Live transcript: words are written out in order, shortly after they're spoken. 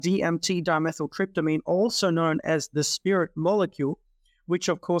DMT, dimethyltryptamine, also known as the spirit molecule, which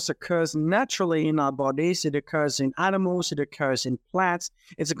of course occurs naturally in our bodies. It occurs in animals, it occurs in plants.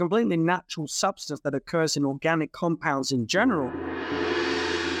 It's a completely natural substance that occurs in organic compounds in general.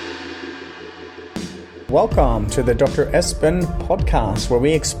 Welcome to the Dr. Espen podcast, where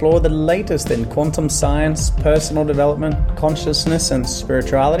we explore the latest in quantum science, personal development, consciousness and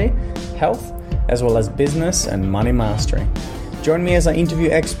spirituality, health, as well as business and money mastery. Join me as I interview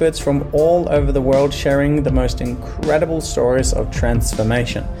experts from all over the world sharing the most incredible stories of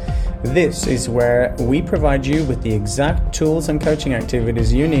transformation. This is where we provide you with the exact tools and coaching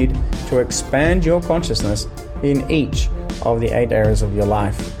activities you need to expand your consciousness in each of the 8 areas of your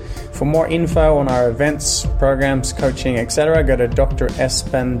life. For more info on our events, programs, coaching, etc., go to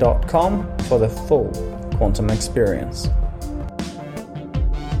drespen.com for the full quantum experience.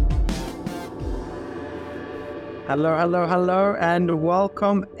 Hello, and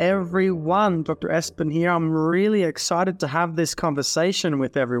welcome everyone. Dr. Espen here. I'm really excited to have this conversation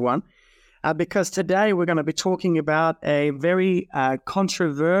with everyone because today we're going to be talking about a very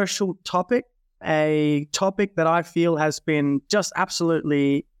controversial topic, a topic that I feel has been just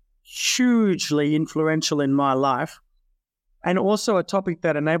absolutely hugely influential in my life, and also a topic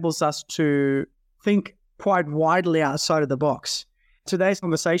that enables us to think quite widely outside of the box. Today's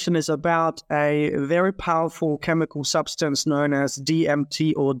conversation is about a very powerful chemical substance known as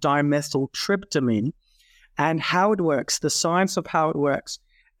DMT or dimethyltryptamine and how it works, the science of how it works,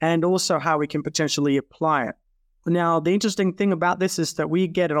 and also how we can potentially apply it. Now, the interesting thing about this is that we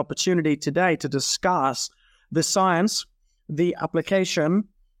get an opportunity today to discuss the science, the application,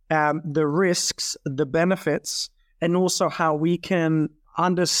 the risks, the benefits, and also how we can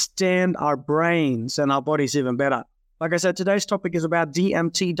understand our brains and our bodies even better. Like I said, today's topic is about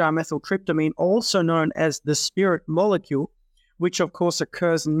DMT, dimethyltryptamine, also known as the spirit molecule, which of course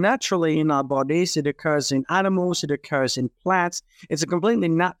occurs naturally in our bodies. It occurs in animals, it occurs in plants. It's a completely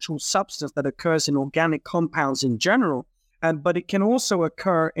natural substance that occurs in organic compounds in general, but it can also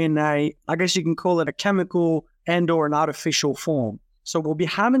occur in I guess you can call it a chemical and or an artificial form. So we'll be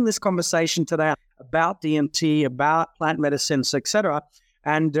having this conversation today about DMT, about plant medicines, etc.,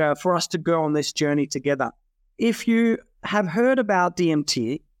 and for us to go on this journey together. If you have heard about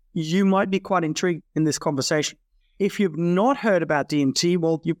DMT, you might be quite intrigued in this conversation. If you've not heard about DMT,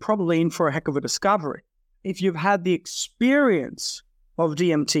 well, you're probably in for a heck of a discovery. If you've had the experience of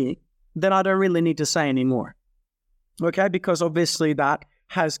DMT, then I don't really need to say anymore. Okay, because obviously that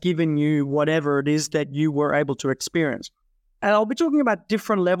has given you whatever it is that you were able to experience. And I'll be talking about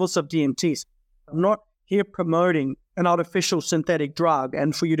different levels of DMTs. I'm not here promoting an artificial synthetic drug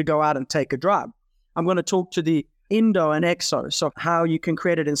and for you to go out and take a drug. I'm going to talk to the endo and exo, so how you can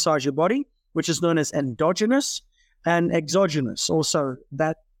create it inside your body, which is known as endogenous, and exogenous, also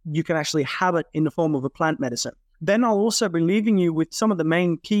that you can actually have it in the form of a plant medicine. Then I'll also be leaving you with some of the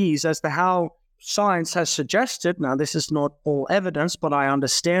main keys as to how science has suggested, now this is not all evidence, but I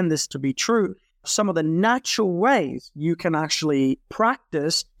understand this to be true, some of the natural ways you can actually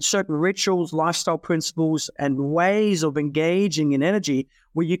practice certain rituals, lifestyle principles, and ways of engaging in energy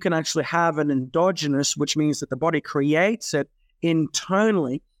where you can actually have an endogenous, which means that the body creates it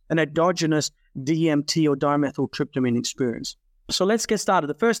internally, an endogenous DMT or dimethyltryptamine experience. So let's get started.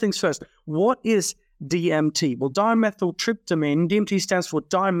 The first things first, what is DMT? Well, dimethyltryptamine, DMT stands for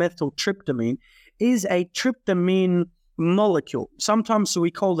dimethyltryptamine, is a tryptamine molecule. Sometimes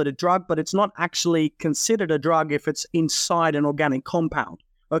we call it a drug, but it's not actually considered a drug if it's inside an organic compound,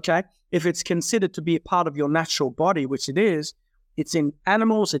 okay? If it's considered to be a part of your natural body, which it is, it's in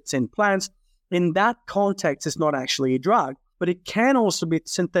animals, it's in plants. In that context, it's not actually a drug, but it can also be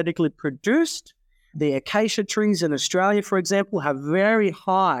synthetically produced. The acacia trees in Australia, for example, have very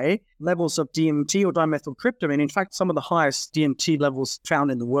high levels of DMT or dimethyltryptamine. In fact, some of the highest DMT levels found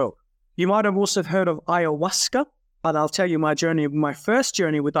in the world. You might have also heard of ayahuasca, but I'll tell you my first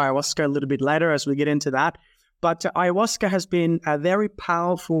journey with ayahuasca a little bit later as we get into that. But ayahuasca has been a very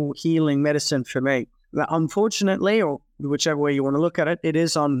powerful healing medicine for me. Unfortunately, or whichever way you want to look at it, it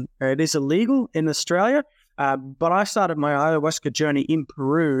is illegal in Australia. But I started my ayahuasca journey in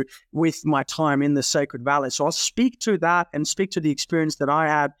Peru with my time in the Sacred Valley. So I'll speak to that and speak to the experience that I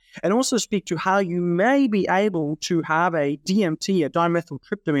had, and also speak to how you may be able to have a DMT, a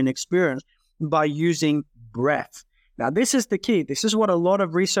dimethyltryptamine experience by using breath. Now, this is the key. This is what a lot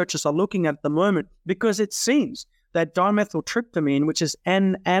of researchers are looking at the moment, because it seems that dimethyltryptamine, which is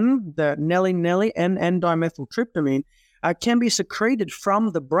NN, the NN dimethyltryptamine, can be secreted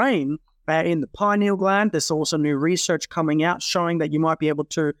from the brain in the pineal gland. There's also new research coming out showing that you might be able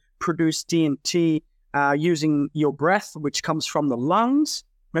to produce DMT using your breath, which comes from the lungs.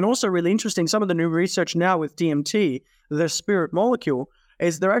 And also really interesting, some of the new research now with DMT, the spirit molecule,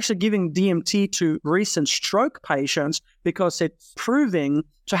 is they're actually giving DMT to recent stroke patients because it's proving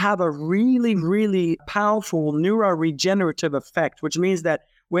to have a really, really powerful neuroregenerative effect, which means that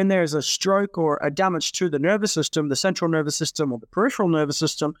when there's a stroke or a damage to the nervous system, the central nervous system or the peripheral nervous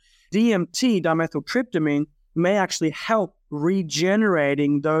system, DMT, dimethyltryptamine, may actually help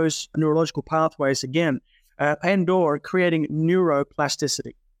regenerating those neurological pathways again, and or creating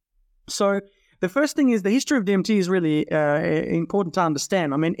neuroplasticity. So the first thing is the history of DMT is really important to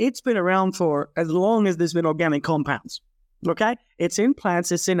understand. I mean, it's been around for as long as there's been organic compounds, okay? It's in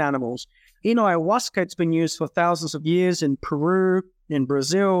plants, it's in animals. In ayahuasca, it's been used for thousands of years in Peru, in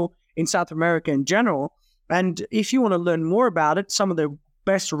Brazil, in South America in general. And if you want to learn more about it, some of the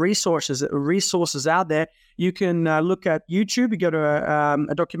best resources out there, you can look at YouTube. You go to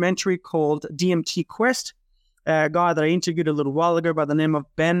a documentary called DMT Quest. A guy that I interviewed a little while ago by the name of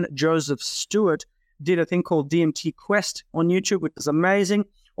Ben Joseph Stewart did a thing called DMT Quest on YouTube, which is amazing.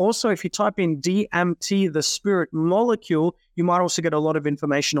 Also, if you type in DMT, the spirit molecule, you might also get a lot of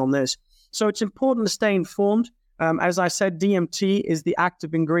information on this. So it's important to stay informed. As I said, DMT is the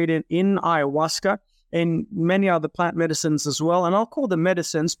active ingredient in ayahuasca, in many other plant medicines as well. And I'll call them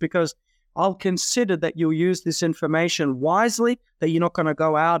medicines because I'll consider that you'll use this information wisely, that you're not going to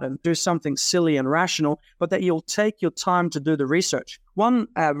go out and do something silly and rational, but that you'll take your time to do the research. One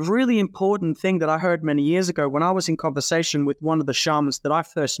really important thing that I heard many years ago when I was in conversation with one of the shamans that I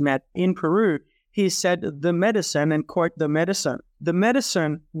first met in Peru, he said, the medicine, and quote, the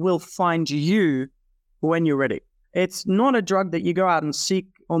medicine will find you when you're ready. It's not a drug that you go out and seek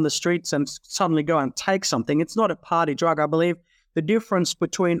on the streets and suddenly go and take something. It's not a party drug. I believe the difference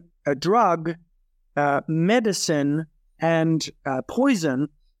between a drug, medicine, and poison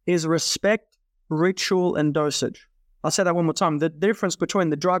is respect, ritual, and dosage. I'll say that one more time. The difference between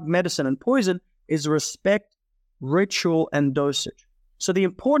the drug, medicine, and poison is respect, ritual, and dosage. So the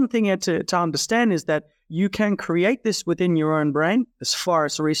important thing here to understand is that you can create this within your own brain, as far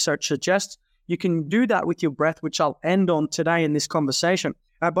as research suggests. You can do that with your breath, which I'll end on today in this conversation.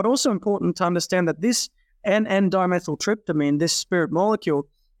 But also important to understand that this N-dimethyltryptamine, this spirit molecule,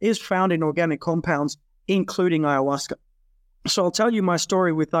 is found in organic compounds, including ayahuasca. So I'll tell you my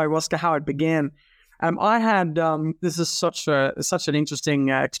story with ayahuasca, how it began. I had, this is such an interesting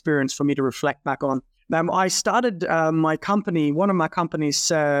experience for me to reflect back on. I started my company, one of my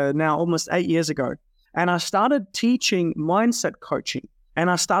companies now almost 8 years ago, and I started teaching mindset coaching, and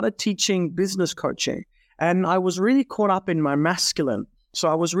I started teaching business coaching, and I was really caught up in my masculine. So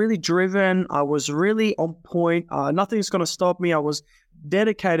I was really driven. I was really on point. Nothing's going to stop me. I was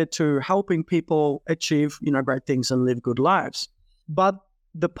dedicated to helping people achieve, great things and live good lives. But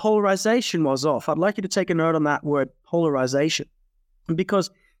the polarization was off. I'd like you to take a note on that word, polarization, because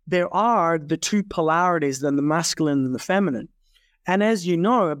there are the two polarities, then the masculine and the feminine. And as you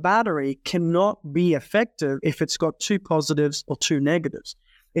know, a battery cannot be effective if it's got two positives or two negatives.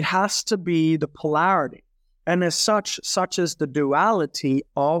 It has to be the polarity. And as such as the duality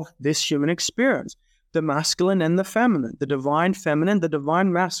of this human experience, the masculine and the feminine, the divine feminine, the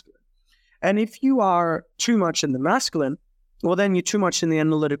divine masculine. And if you are too much in the masculine, well, then you're too much in the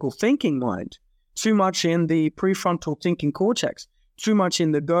analytical thinking mind, too much in the prefrontal thinking cortex, too much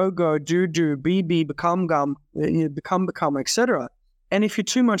in the go, do, be, become, etc. And if you're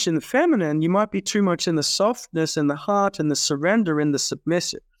too much in the feminine, you might be too much in the softness and the heart and the surrender and the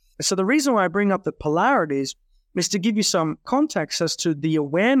submissive. So the reason why I bring up the polarities is to give you some context as to the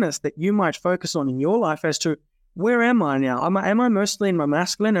awareness that you might focus on in your life as to where am I now? Am I mostly in my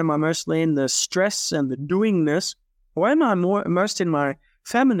masculine? Am I mostly in the stress and the doingness? Or am I most in my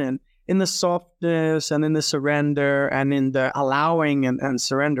feminine, in the softness and in the surrender and in the allowing and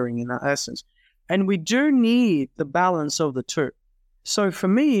surrendering in that essence? And we do need the balance of the two. So for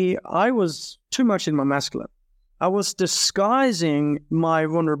me, I was too much in my masculine. I was disguising my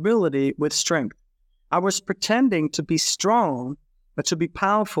vulnerability with strength. I was pretending to be strong, but to be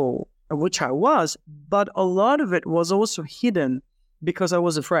powerful, which I was, but a lot of it was also hidden because I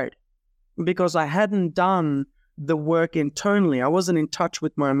was afraid, because I hadn't done the work internally. I wasn't in touch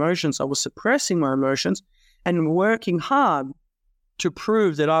with my emotions. I was suppressing my emotions and working hard to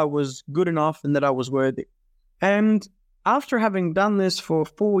prove that I was good enough and that I was worthy. And after having done this for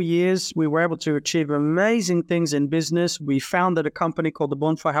 4 years, we were able to achieve amazing things in business. We founded a company called the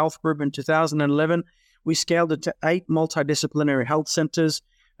Bonfire Health Group in 2011. We scaled it to 8 multidisciplinary health centers.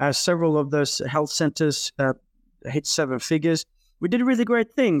 Several of those health centers hit 7 figures. We did really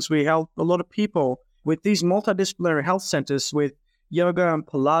great things. We helped a lot of people with these multidisciplinary health centers with yoga and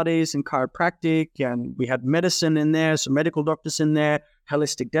Pilates and chiropractic, and we had medicine in there, some medical doctors in there,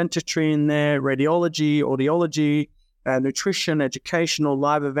 holistic dentistry in there, radiology, audiology, nutrition, educational,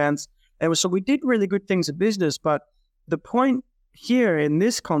 live events. And so we did really good things in business. But the point here in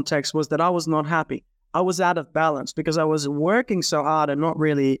this context was that I was not happy. I was out of balance because I was working so hard and not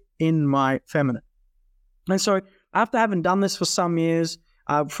really in my feminine. And so after having done this for some years,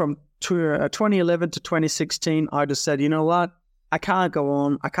 from 2011 to 2016, I just said, you know what? I can't go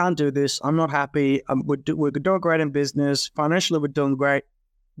on. I can't do this. I'm not happy. We're doing great in business. Financially, we're doing great,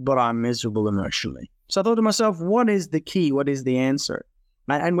 but I'm miserable emotionally. So I thought to myself, what is the key? What is the answer?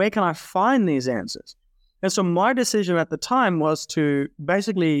 And where can I find these answers? And so my decision at the time was to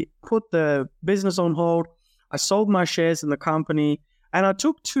basically put the business on hold. I sold my shares in the company, and I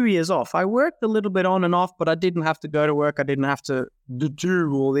took 2 years off. I worked a little bit on and off, but I didn't have to go to work. I didn't have to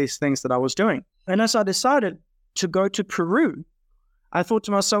do all these things that I was doing. And as I decided to go to Peru, I thought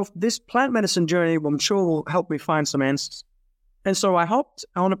to myself, this plant medicine journey, I'm sure, will help me find some answers. And so I hopped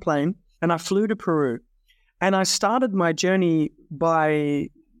on a plane and I flew to Peru. And I started my journey by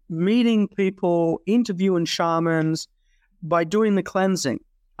meeting people, interviewing shamans, by doing the cleansing.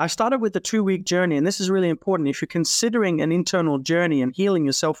 I started with the 2-week journey, and this is really important. If you're considering an internal journey and healing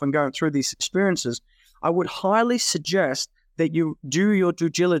yourself and going through these experiences, I would highly suggest that you do your due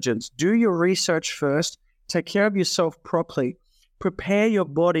diligence, do your research first, take care of yourself properly, prepare your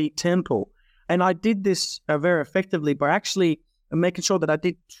body temple. And I did this very effectively by actually making sure that I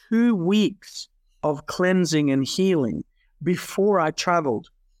did 2 weeks of cleansing and healing before I traveled.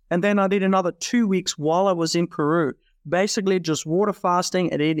 And then I did another 2 weeks while I was in Peru, basically just water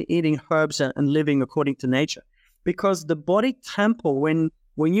fasting and eating herbs and living according to nature. Because the body temple, when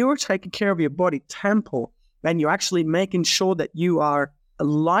you are taking care of your body temple and you're actually making sure that you are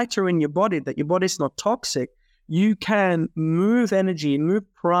lighter in your body, that your body's not toxic, you can move energy, move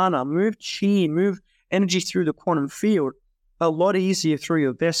prana, move chi, move energy through the quantum field a lot easier through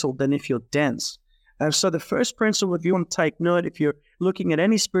your vessel than if you're dense. And so the first principle, if you want to take note, if you're looking at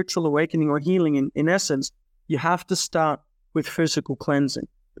any spiritual awakening or healing in essence, you have to start with physical cleansing,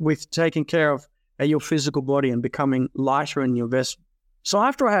 with taking care of your physical body and becoming lighter in your vessel. So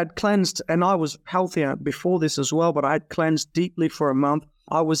after I had cleansed, and I was healthier before this as well, but I had cleansed deeply for a month,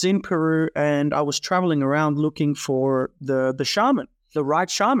 I was in Peru and I was traveling around looking for the shaman, the right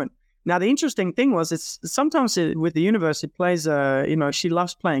shaman. Now, the interesting thing was, sometimes with the universe, it plays, she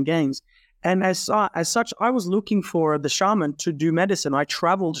loves playing games. And as such, I was looking for the shaman to do medicine. I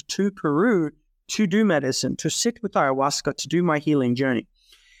traveled to Peru to do medicine, to sit with ayahuasca, to do my healing journey.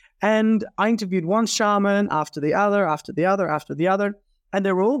 And I interviewed one shaman after the other, and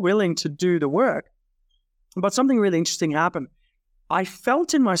they were all willing to do the work. But something really interesting happened. I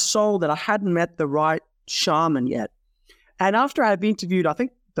felt in my soul that I hadn't met the right shaman yet. And after I had interviewed, I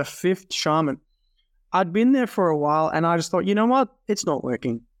think, the 5th shaman, I'd been there for a while, and I just thought, you know what? It's not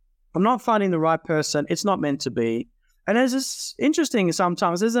working. I'm not finding the right person. It's not meant to be. And it's interesting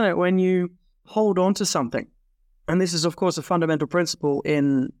sometimes, isn't it, when you hold on to something. And this is, of course, a fundamental principle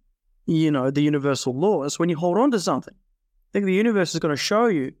in, the universal laws. When you hold on to something, I think the universe is going to show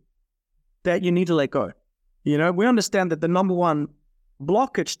you that you need to let go. We understand that the number one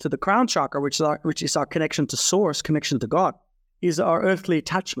blockage to the crown chakra, which is our connection to source, connection to God, is our earthly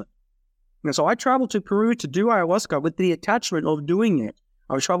attachment. And so I traveled to Peru to do ayahuasca with the attachment of doing it.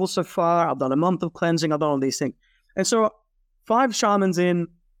 I've traveled so far. I've done a month of cleansing. I've done all these things. And so 5 shamans in,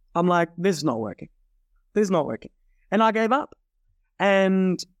 I'm like, this is not working. And I gave up.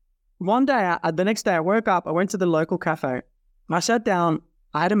 And one day, the next day I woke up, I went to the local cafe. I sat down,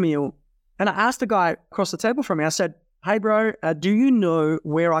 I had a meal, and I asked the guy across the table from me, I said, hey bro, do you know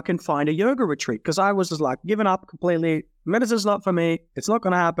where I can find a yoga retreat? Because I was just like, giving up completely. Medicine's not for me. It's not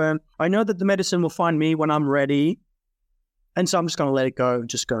going to happen. I know that the medicine will find me when I'm ready. And so I'm just going to let it go,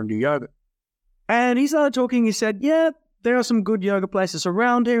 just go and do yoga. And he started talking. He said, yeah, there are some good yoga places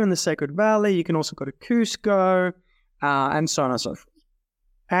around here in the Sacred Valley. You can also go to Cusco, and so on and so forth.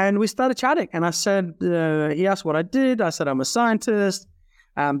 And we started chatting. And I said, he asked what I did. I said, I'm a scientist.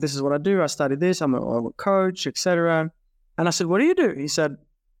 This is what I do. I study this. I'm a coach, etc. And I said, what do you do? He said,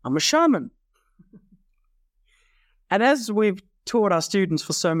 I'm a shaman. And as we've taught our students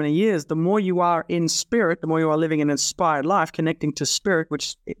for so many years, the more you are in spirit, the more you are living an inspired life, connecting to spirit,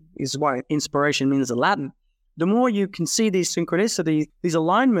 which is why inspiration means in Latin, the more you can see these synchronicities, these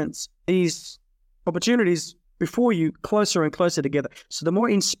alignments, these opportunities before you closer and closer together. So the more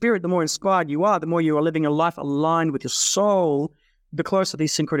in spirit, the more inspired you are, the more you are living a life aligned with your soul, the closer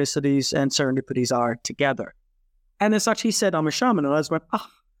these synchronicities and serendipities are together. And as such, he said, I'm a shaman. And I just went,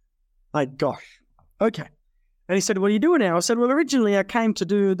 my gosh, okay. And he said, what are you doing now? I said, well, originally I came to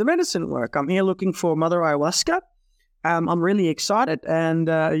do the medicine work. I'm here looking for Mother Ayahuasca. I'm really excited. And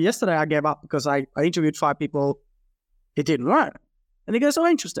yesterday I gave up because I interviewed 5 people. It didn't work. And he goes, oh,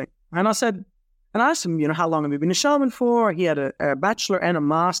 interesting. And I asked him, how long have you been a shaman for? He had a bachelor and a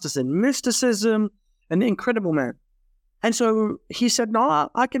master's in mysticism, an incredible man. And so he said, no,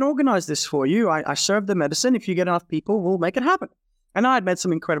 I can organize this for you. I serve the medicine. If you get enough people, we'll make it happen. And I had met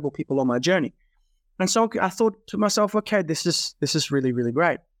some incredible people on my journey. And so I thought to myself, okay, this is really, really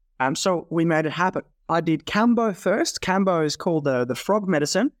great. So we made it happen. I did Kambo first. Kambo is called the frog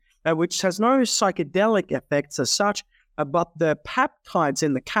medicine, which has no psychedelic effects as such, but the peptides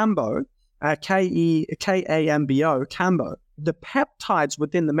in the Kambo, Kambo, Kambo, the peptides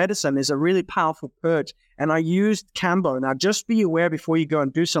within the medicine is a really powerful purge. And I used Kambo. Now, just be aware before you go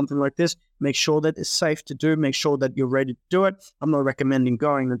and do something like this, make sure that it's safe to do, make sure that you're ready to do it. I'm not recommending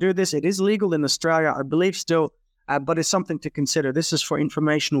going to do this. It is legal in Australia, I believe still, but it's something to consider. This is for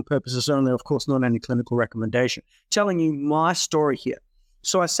informational purposes only, of course, not any clinical recommendation. Telling you my story here.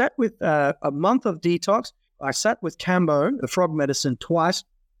 So I sat with a month of detox. I sat with Kambo, the frog medicine, twice,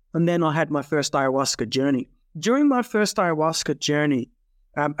 and then I had my first ayahuasca journey. During my first ayahuasca journey,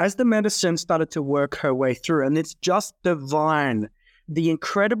 as the medicine started to work her way through, and it's just divine, the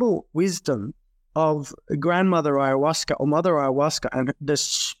incredible wisdom of grandmother ayahuasca or mother ayahuasca and the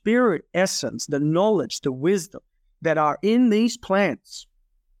spirit essence, the knowledge, the wisdom that are in these plants,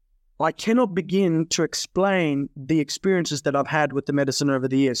 I cannot begin to explain the experiences that I've had with the medicine over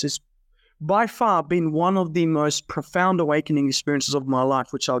the years. It's by far been one of the most profound awakening experiences of my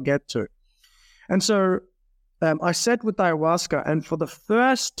life, which I'll get to. And so I sat with ayahuasca, and for the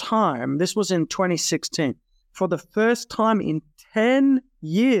first time, this was in 2016, for the first time in 10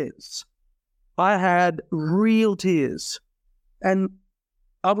 years, I had real tears. And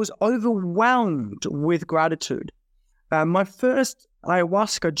I was overwhelmed with gratitude. My first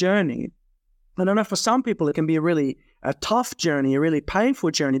ayahuasca journey, I don't know, for some people it can be a tough journey, a really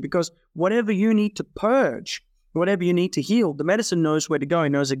painful journey, because whatever you need to purge, whatever you need to heal, the medicine knows where to go. It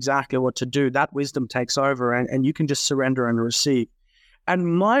knows exactly what to do. That wisdom takes over, and you can just surrender and receive.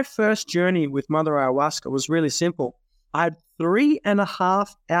 And my first journey with Mother Ayahuasca was really simple. I had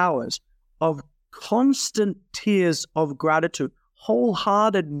 3.5 hours of constant tears of gratitude,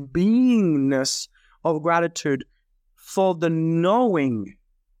 wholehearted beingness of gratitude for the knowing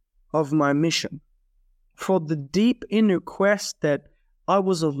of my mission, for the deep inner quest that I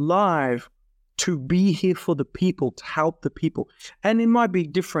was alive to be here for the people, to help the people. And it might be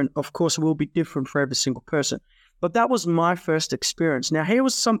different, of course, it will be different for every single person. But that was my first experience. Now, here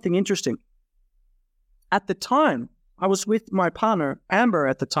was something interesting. At the time, I was with my partner, Amber,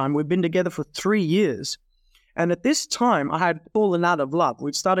 at the time. We'd been together for 3 years. And at this time, I had fallen out of love.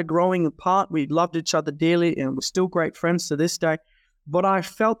 We'd started growing apart. We loved each other dearly, and we're still great friends to this day. But I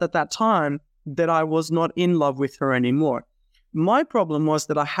felt at that time that I was not in love with her anymore. My problem was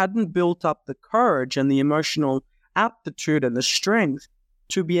that I hadn't built up the courage and the emotional aptitude and the strength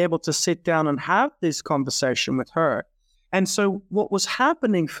to be able to sit down and have this conversation with her. And so what was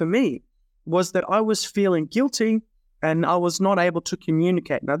happening for me was that I was feeling guilty and I was not able to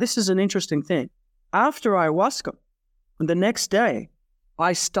communicate. Now, this is an interesting thing. After ayahuasca, the next day,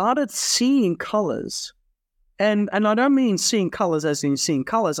 I started seeing colors. And I don't mean seeing colors as in seeing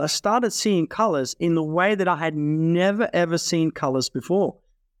colors. I started seeing colors in the way that I had never, ever seen colors before.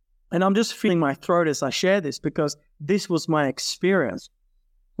 And I'm just feeling my throat as I share this because this was my experience.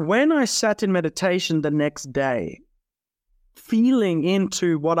 When I sat in meditation the next day, feeling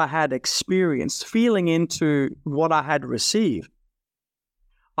into what I had experienced, feeling into what I had received,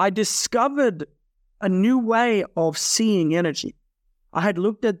 I discovered a new way of seeing energy. I had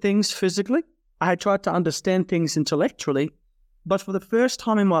looked at things physically. I had tried to understand things intellectually, but for the first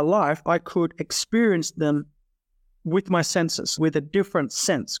time in my life, I could experience them with my senses, with a different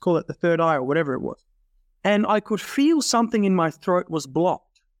sense, call it the third eye or whatever it was. And I could feel something in my throat was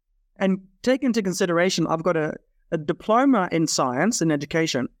blocked. And take into consideration, I've got a diploma in science and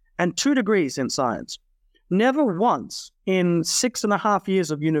education and 2 degrees in science. Never once in 6.5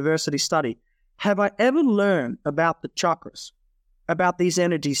 years of university study have I ever learned about the chakras, about these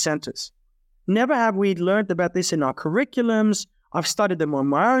energy centers. Never have we learned about this in our curriculums. I've studied them on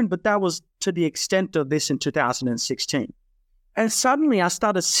my own, but that was to the extent of this in 2016. And suddenly I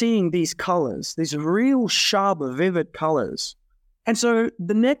started seeing these colors, these real sharp, vivid colors. And so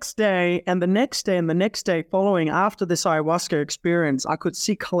the next day and the next day and the next day following after this ayahuasca experience, I could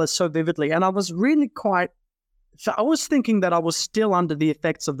see colors so vividly. And I was really I was thinking that I was still under the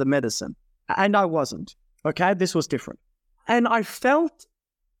effects of the medicine. And I wasn't. Okay, this was different. And I felt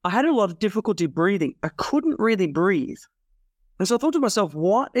I had a lot of difficulty breathing. I couldn't really breathe. And so I thought to myself,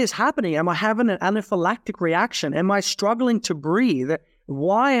 what is happening? Am I having an anaphylactic reaction? Am I struggling to breathe?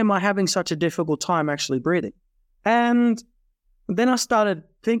 Why am I having such a difficult time actually breathing? And then I started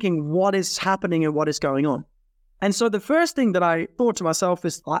thinking, what is happening and what is going on? And so the first thing that I thought to myself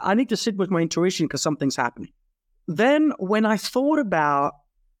is, I need to sit with my intuition because something's happening. Then when I thought about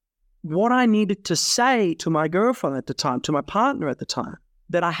what I needed to say to my girlfriend at the time, to my partner at the time,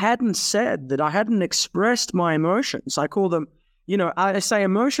 that I hadn't said, that I hadn't expressed my emotions. I call them, I say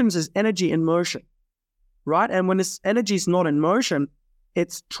emotions is energy in motion, right? And when this energy is not in motion,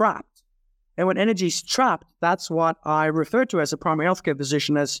 it's trapped. And when energy is trapped, that's what I refer to as a primary healthcare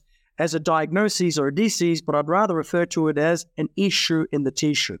physician as a diagnosis or a disease, but I'd rather refer to it as an issue in the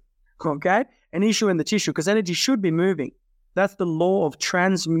tissue, okay? An issue in the tissue, because energy should be moving. That's the law of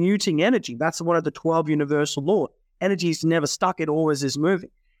transmuting energy. That's one of the 12 universal laws. Energy is never stuck. It always is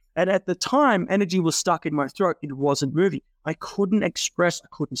moving. And at the time, energy was stuck in my throat. It wasn't moving. I couldn't express. I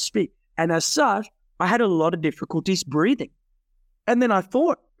couldn't speak. And as such, I had a lot of difficulties breathing. And then I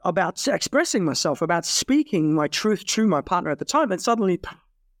thought about expressing myself, about speaking my truth to my partner at the time. And suddenly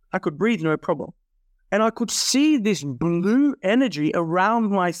I could breathe, no problem. And I could see this blue energy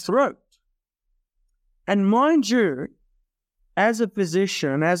around my throat. And mind you, as a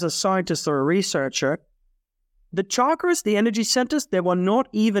physician, as a scientist or a researcher, the chakras, the energy centers, they were not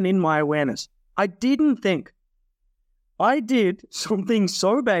even in my awareness. I didn't think. I did something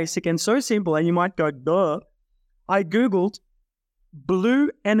so basic and so simple, and you might go, duh. I Googled blue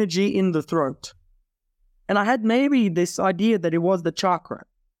energy in the throat. And I had maybe this idea that it was the chakra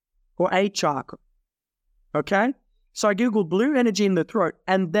or a chakra. Okay? So I Googled blue energy in the throat,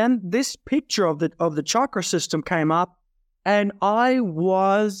 and then this picture of the chakra system came up, and I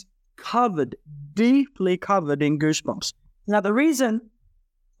was covered, deeply covered in goosebumps. Now, the reason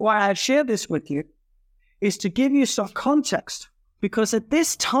why I share this with you is to give you some context, because at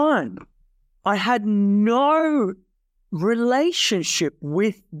this time, I had no relationship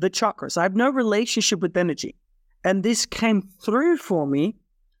with the chakras. I have no relationship with energy. And this came through for me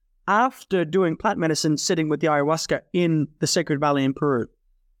after doing plant medicine, sitting with the ayahuasca in the Sacred Valley in Peru.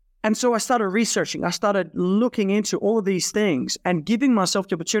 And so I started researching. I started looking into all of these things and giving myself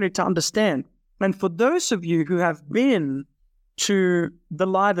the opportunity to understand. And for those of you who have been to the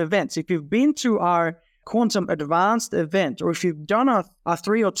live events, if you've been to our Quantum Advanced event, or if you've done a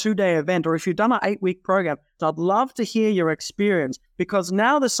 3 or 2 day event, or if you've done an 8-week program, I'd love to hear your experience, because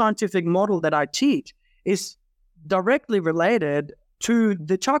now the scientific model that I teach is directly related to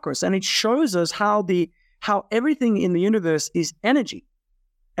the chakras, and it shows us how everything in the universe is energy.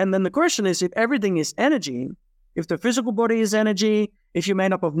 And then the question is, if everything is energy, if the physical body is energy, if you're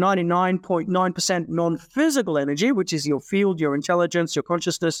made up of 99.9% non-physical energy, which is your field, your intelligence, your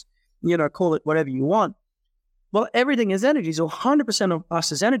consciousness, call it whatever you want. Well, everything is energy, so 100% of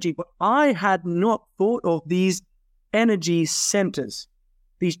us is energy, but I had not thought of these energy centers,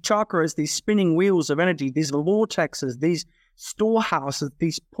 these chakras, these spinning wheels of energy, these vortexes, these storehouses,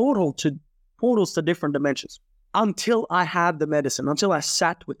 these portals to different dimensions, until I had the medicine, until I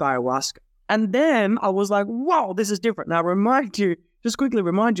sat with ayahuasca. And then I was like, wow, this is different. Now, just quickly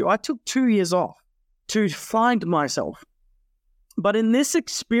remind you, I took 2 years off to find myself. But in this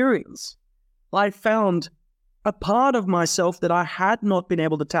experience, I found a part of myself that I had not been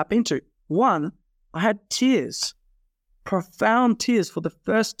able to tap into. One, I had tears, profound tears for the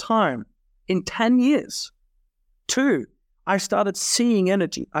first time in 10 years. Two, I started seeing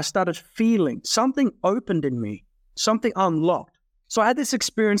energy. I started feeling something opened in me, something unlocked. So I had this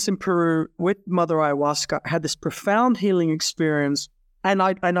experience in Peru with Mother Ayahuasca. I had this profound healing experience, and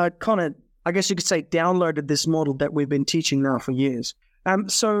I kind of, I guess you could say, downloaded this model that we've been teaching now for years.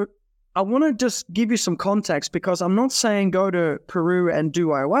 So I want to just give you some context, because I'm not saying go to Peru and do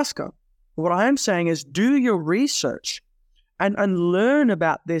ayahuasca. What I am saying is do your research and learn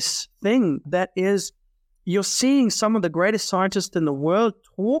about this thing that is, you're seeing some of the greatest scientists in the world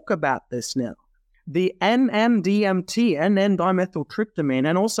talk about this now. The NN-DMT, N-N-dimethyltryptamine,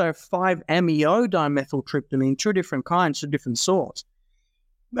 and also 5-MeO-dimethyltryptamine, two different kinds, two different sorts.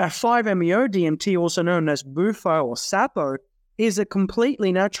 5-MeO-DMT, also known as bufo or sapo, is a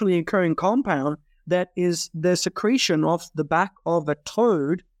completely naturally occurring compound that is the secretion of the back of a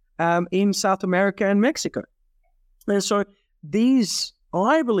toad in South America and Mexico. And so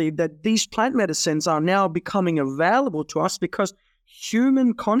I believe that these plant medicines are now becoming available to us because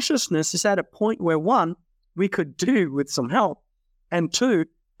human consciousness is at a point where, one, we could do with some help, and two,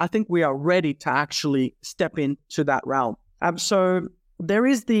 I think we are ready to actually step into that realm. So there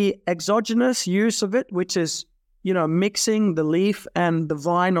is the exogenous use of it, which is, mixing the leaf and the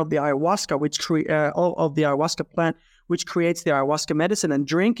vine of the ayahuasca, of the ayahuasca plant, which creates the ayahuasca medicine, and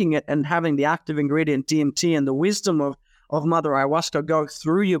drinking it and having the active ingredient DMT and the wisdom of Mother Ayahuasca go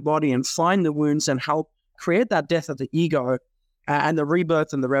through your body and find the wounds and help create that death of the ego and the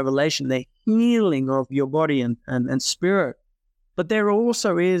rebirth and the revelation, the healing of your body and spirit. But there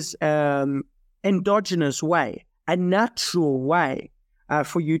also is endogenous way, a natural way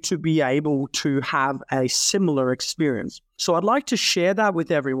for you to be able to have a similar experience. So I'd like to share that with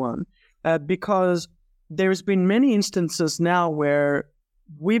everyone because there's been many instances now where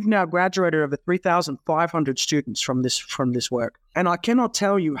we've now graduated over 3,500 students from this work. And I cannot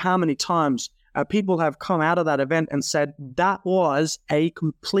tell you how many times people have come out of that event and said that was a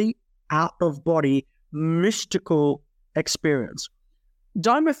complete out-of-body mystical experience.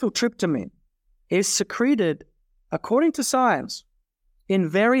 Dimethyltryptamine is secreted, according to science, in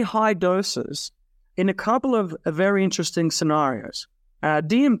very high doses in a couple of very interesting scenarios.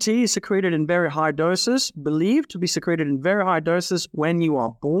 DMT is secreted in very high doses, believed to be secreted in very high doses when you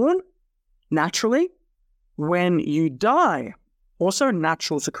are born, naturally, when you die, also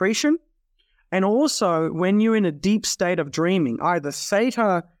natural secretion, and also when you're in a deep state of dreaming, either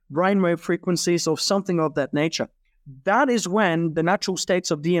theta brainwave frequencies or something of that nature. That is when the natural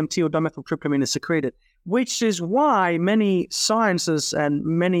states of DMT or dimethyltryptamine is secreted, which is why many sciences and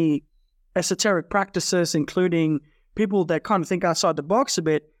many esoteric practices, including people that kind of think outside the box a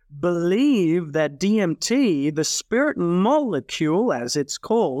bit, believe that DMT, the spirit molecule, as it's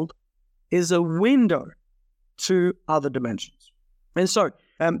called, is a window to other dimensions. And so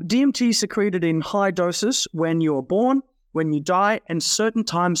DMT is secreted in high doses when you're born, when you die, and certain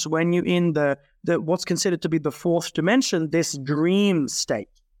times when you're in the what's considered to be the fourth dimension, this dream state,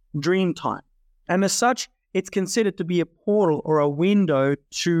 dream time. And as such, it's considered to be a portal or a window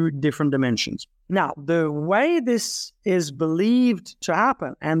to different dimensions. Now, the way this is believed to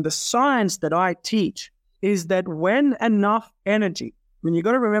happen and the science that I teach is that when enough energy, and you've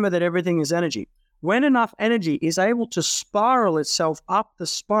got to remember that everything is energy, when enough energy is able to spiral itself up the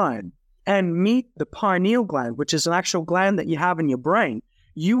spine and meet the pineal gland, which is an actual gland that you have in your brain,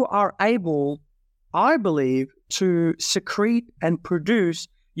 you are able, I believe, to secrete and produce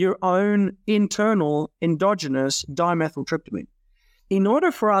your own internal endogenous dimethyltryptamine. In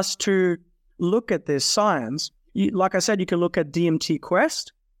order for us to look at this science, like I said, you can look at DMT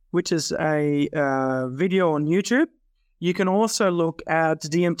Quest, which is a video on YouTube. You can also look at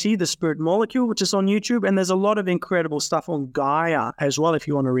DMT, the spirit molecule, which is on YouTube. And there's a lot of incredible stuff on Gaia as well, if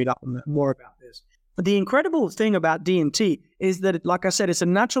you want to read up more about this. But the incredible thing about DMT is that, like I said, it's a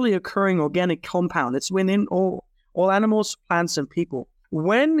naturally occurring organic compound. It's within all animals, plants, and people.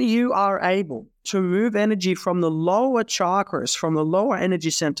 When you are able to move energy from the lower chakras, from the lower energy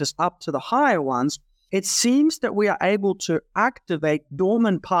centers up to the higher ones, it seems that we are able to activate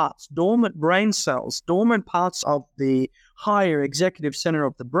dormant parts, dormant brain cells, dormant parts of the higher executive center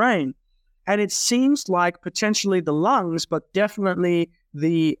of the brain. And it seems like potentially the lungs, but definitely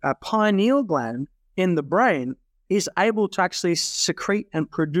the pineal gland in the brain is able to actually secrete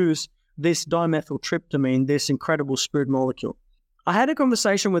and produce this dimethyltryptamine, this incredible spirit molecule. I had a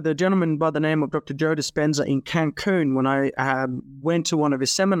conversation with a gentleman by the name of Dr. Joe Dispenza in Cancun when I went to one of his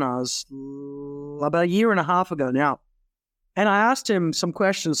seminars about a year and a half ago now. And I asked him some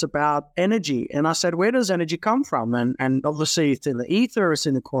questions about energy. And I said, where does energy come from? And obviously it's in the ether, it's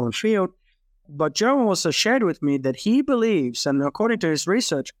in the quantum field. But Joe also shared with me that he believes, and according to his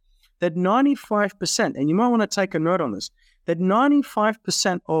research, that 95%, and you might want to take a note on this, that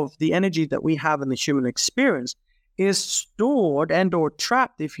 95% of the energy that we have in the human experience is stored and or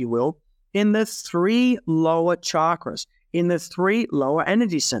trapped, if you will, in the 3 lower chakras, in the 3 lower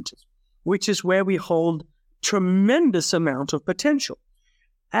energy centers, which is where we hold tremendous amount of potential.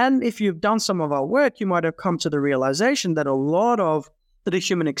 And if you've done some of our work, you might have come to the realization that a lot of the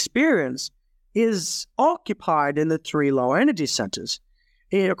human experience is occupied in the 3 lower energy centers.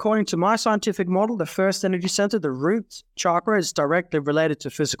 According to my scientific model, the first energy center, the root chakra, is directly related to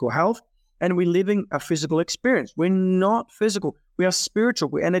physical health. And we're living a physical experience. We're not physical. We are spiritual.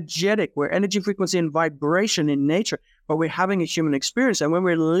 We're energetic. We're energy, frequency, and vibration in nature. But we're having a human experience. And when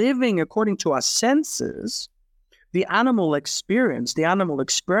we're living according to our senses, the animal experience, the animal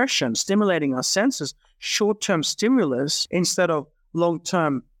expression, stimulating our senses, short-term stimulus instead of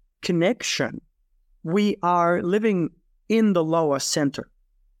long-term connection, we are living in the lower center.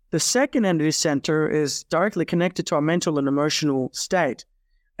 The second energy center is directly connected to our mental and emotional state.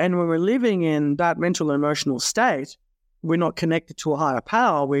 And when we're living in that mental and emotional state, we're not connected to a higher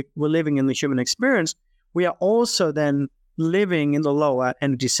power. We're living in the human experience. We are also then living in the lower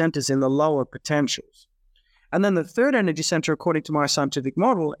energy centers, in the lower potentials. And then the third energy center, according to my scientific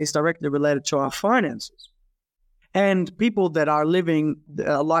model, is directly related to our finances. And people that are living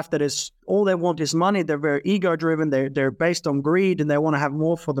a life that is all they want is money, they're very ego-driven, they're based on greed, and they want to have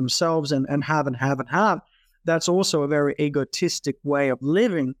more for themselves and have and have and have. That's also a very egotistic way of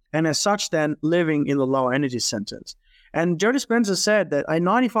living, and as such, then living in the lower energy centers. And Joe Dispenza said that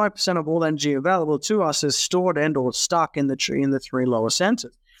 95% of all energy available to us is stored and or stuck in the three lower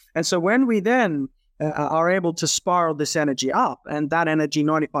centers. And so when we then are able to spiral this energy up, and that energy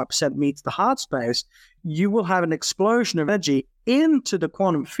 95% meets the heart space, you will have an explosion of energy into the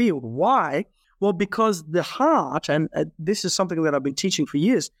quantum field. Why? Well, because the heart, and this is something that I've been teaching for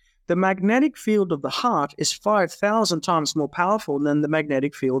years, the magnetic field of the heart is 5,000 times more powerful than the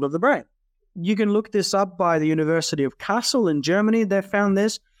magnetic field of the brain. You can look this up by the University of Kassel in Germany. They found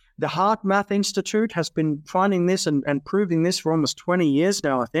this. The Heart Math Institute has been finding this and proving this for almost 20 years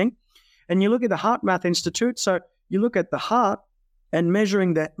now, I think. And you look at the Heart Math Institute, so you look at the heart and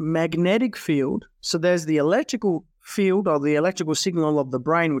measuring the magnetic field. So there's the electrical field or the electrical signal of the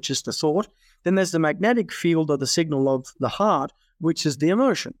brain, which is the thought. Then there's the magnetic field or the signal of the heart, which is the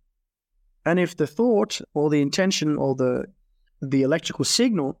emotion. And if the thought or the intention or the electrical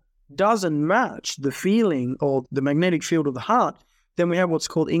signal doesn't match the feeling or the magnetic field of the heart, then we have what's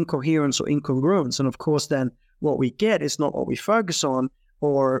called incoherence or incongruence. And of course, then what we get is not what we focus on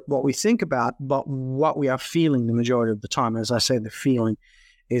or what we think about, but what we are feeling the majority of the time. As I say, the feeling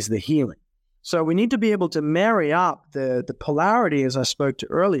is the healing. So we need to be able to marry up the polarity, as I spoke to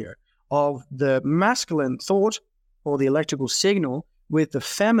earlier, of the masculine thought or the electrical signal with the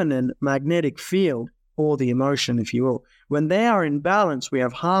feminine magnetic field or the emotion, if you will. When they are in balance, we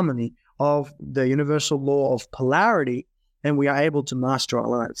have harmony of the universal law of polarity, and we are able to master our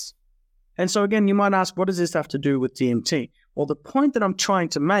lives. And so again, you might ask, what does this have to do with DMT? Well, the point that I'm trying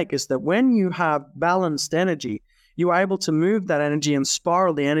to make is that when you have balanced energy, you are able to move that energy and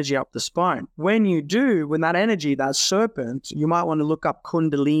spiral the energy up the spine. When you do, when that energy, that serpent, you might want to look up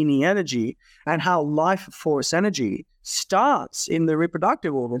Kundalini energy and how life force energy starts in the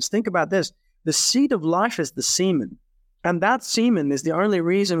reproductive organs. Think about this. The seed of life is the semen. And that semen is the only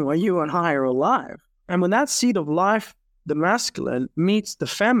reason why you and I are alive. And when that seed of life, the masculine, meets the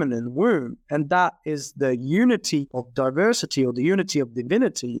feminine womb, and that is the unity of diversity or the unity of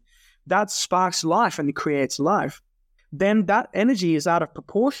divinity, that sparks life and creates life, then that energy is out of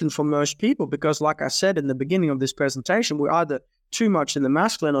proportion for most people because, like I said in the beginning of this presentation, we're either too much in the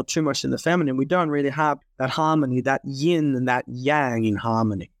masculine or too much in the feminine. We don't really have that harmony, that yin and that yang in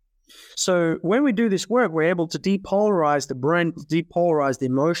harmony. So when we do this work, we're able to depolarize the brain, depolarize the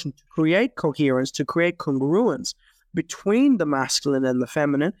emotion, to create coherence, to create congruence between the masculine and the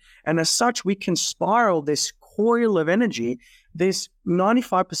feminine. And as such, we can spiral this coil of energy, this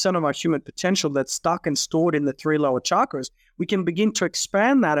 95% of our human potential that's stuck and stored in the three lower chakras. We can begin to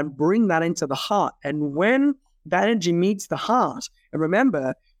expand that and bring that into the heart. And when that energy meets the heart, and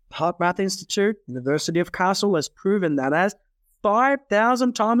remember, Heart Math Institute, University of Kassel has proven that as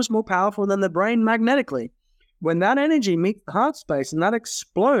 5,000 times more powerful than the brain magnetically. When that energy meets the heart space and that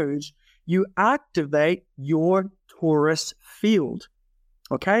explodes, you activate your torus field.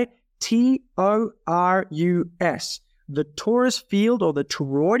 Okay? T-O-R-U-S. The torus field or the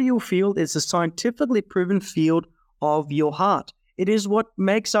toroidal field is a scientifically proven field of your heart. It is what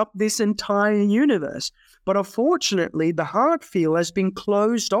makes up this entire universe. But unfortunately, the heart field has been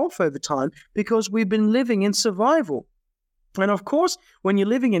closed off over time because we've been living in survival. And of course, when you're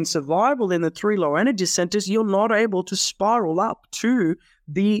living in survival in the three low energy centers, you're not able to spiral up to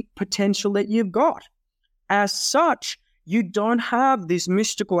the potential that you've got. As such, you don't have these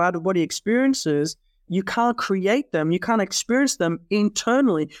mystical out-of-body experiences. You can't create them. You can't experience them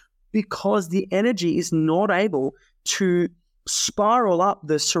internally because the energy is not able to spiral up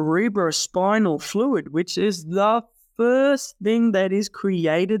the cerebrospinal fluid, which is the first thing that is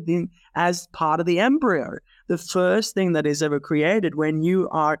created as part of the embryo. The first thing that is ever created when you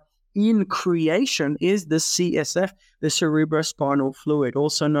are in creation is the CSF, the cerebrospinal fluid,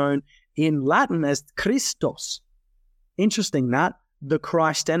 also known in Latin as Christos. Interesting that, the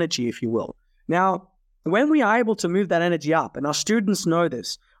Christ energy, if you will. Now, when we are able to move that energy up, and our students know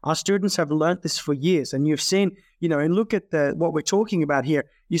this, our students have learned this for years, and you've seen, and look at what we're talking about here.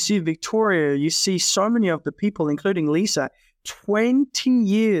 You see Victoria, you see so many of the people, including Lisa, 20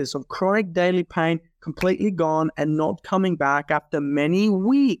 years of chronic daily pain, completely gone and not coming back after many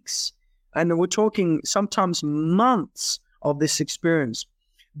weeks. And we're talking sometimes months of this experience.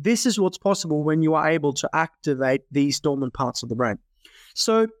 This is what's possible when you are able to activate these dormant parts of the brain.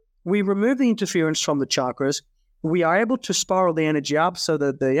 So we remove the interference from the chakras. We are able to spiral the energy up so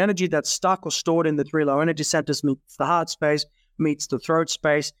that the energy that's stuck or stored in the three low energy centers meets the heart space, meets the throat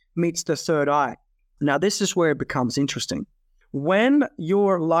space, meets the third eye. Now, this is where it becomes interesting. When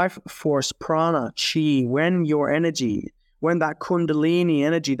your life force, prana, chi, when your energy, when that kundalini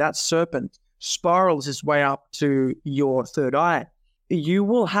energy, that serpent, spirals its way up to your third eye, you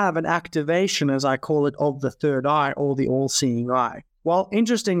will have an activation, as I call it, of the third eye or the all-seeing eye. Well,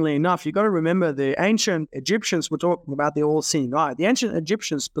 interestingly enough, you've got to remember the ancient Egyptians were talking about the all-seeing eye. The ancient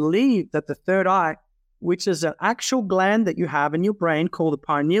Egyptians believed that the third eye, which is an actual gland that you have in your brain called the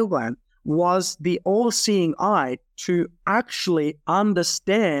pineal gland, was the all-seeing eye to actually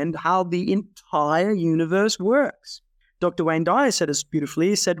understand how the entire universe works. Dr. Wayne Dyer said this beautifully.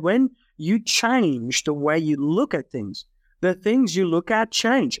 He said, when you change the way you look at things, the things you look at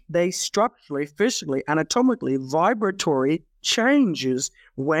change. They structurally, physically, anatomically, vibratory changes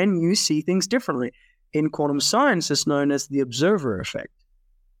when you see things differently. In quantum science, it's known as the observer effect.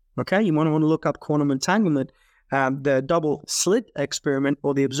 Okay, you want to look up quantum entanglement, the double slit experiment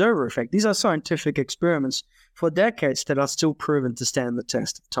or the observer effect. These are scientific experiments for decades that are still proven to stand the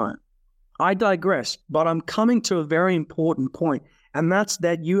test of time. I digress, but I'm coming to a very important point, and that's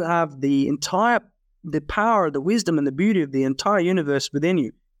that you have the power, the wisdom, and the beauty of the entire universe within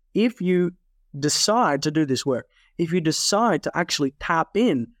you. If you decide to do this work, if you decide to actually tap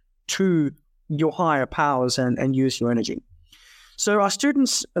in to your higher powers and use your energy. So our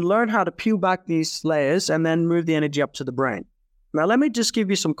students learn how to peel back these layers and then move the energy up to the brain. Now, let me just give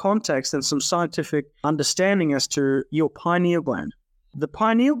you some context and some scientific understanding as to your pineal gland. The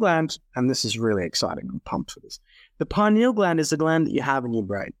pineal gland, and this is really exciting, I'm pumped for this. The pineal gland is the gland that you have in your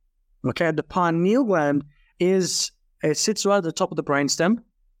brain. Okay, the pineal gland it sits right at the top of the brainstem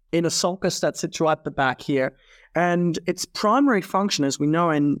in a sulcus that sits right at the back here. And its primary function, as we know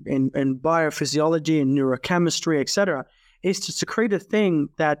in biophysiology and neurochemistry, etc., is to secrete a thing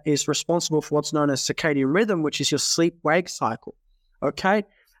that is responsible for what's known as circadian rhythm, which is your sleep-wake cycle. Okay,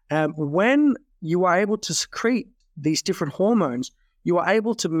 when you are able to secrete these different hormones, you are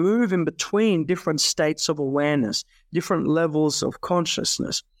able to move in between different states of awareness, different levels of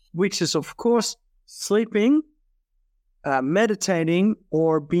consciousness, which is, of course, sleeping, meditating,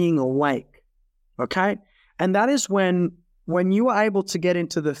 or being awake, okay? And that is when you are able to get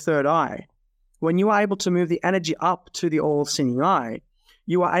into the third eye, when you are able to move the energy up to the all-seeing eye,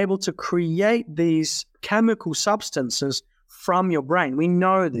 you are able to create these chemical substances from your brain. We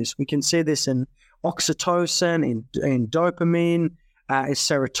know this. We can see this in oxytocin, in dopamine,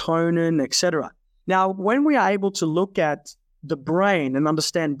 serotonin, etc. Now, when we are able to look at the brain and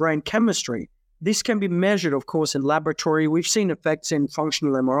understand brain chemistry, this can be measured, of course, in laboratory. We've seen effects in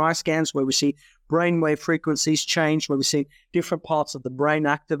functional MRI scans where we see brainwave frequencies change, where we see different parts of the brain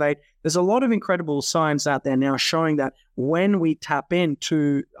activate. There's a lot of incredible science out there now showing that when we tap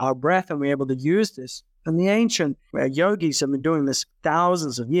into our breath and we're able to use this, and the ancient yogis have been doing this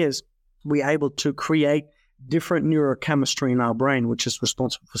thousands of years, we're able to create different neurochemistry in our brain, which is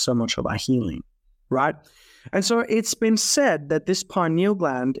responsible for so much of our healing, right? And so it's been said that this pineal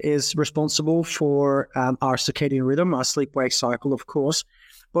gland is responsible for our circadian rhythm, our sleep-wake cycle, of course,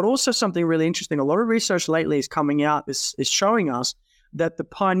 but also something really interesting. A lot of research lately is coming out, is showing us that the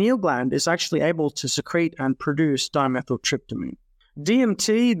pineal gland is actually able to secrete and produce dimethyltryptamine.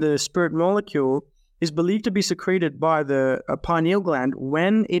 DMT, the spirit molecule, is believed to be secreted by the pineal gland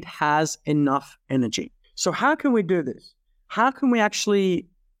when it has enough energy. So how can we do this? How can we actually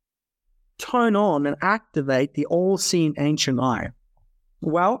turn on and activate the all-seeing ancient eye?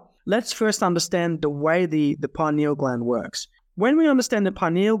 Well, let's first understand the way the pineal gland works. When we understand the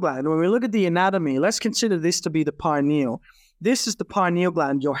pineal gland, when we look at the anatomy, let's consider this to be the pineal. This is the pineal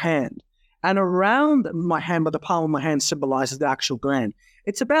gland, your hand. And around my hand, by the palm of my hand, symbolizes the actual gland.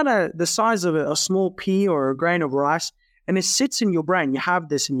 It's about the size of a small pea or a grain of rice, and it sits in your brain. You have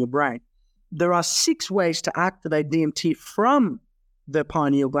this in your brain. There are 6 ways to activate DMT from the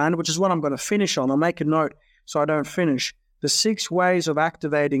pineal gland, which is what I'm going to finish on. I'll make a note so I don't finish. The 6 ways of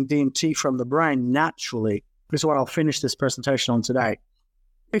activating DMT from the brain naturally is what I'll finish this presentation on today.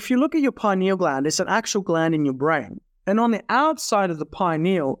 If you look at your pineal gland, it's an actual gland in your brain. And on the outside of the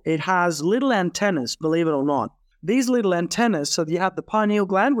pineal, it has little antennas, believe it or not. These little antennas, so you have the pineal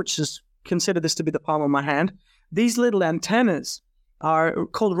gland, which is, consider this to be the palm of my hand. These little antennas are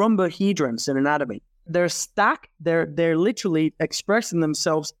called rhombohedrons in anatomy. They're stacked, they're literally expressing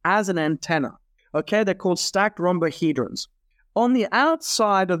themselves as an antenna. Okay, they're called stacked rhombohedrons. On the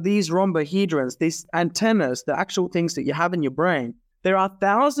outside of these rhombohedrons, these antennas, the actual things that you have in your brain, there are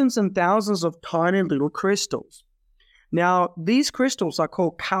thousands and thousands of tiny little crystals. Now, these crystals are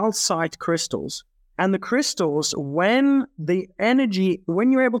called calcite crystals. And the crystals, when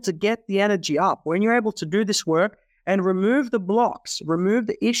you're able to get the energy up, when you're able to do this work and remove the blocks, remove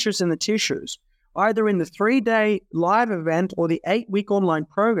the issues in the tissues, either in the 3-day live event or the 8-week online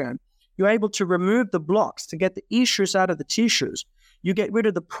program, you're able to remove the blocks, to get the issues out of the tissues. You get rid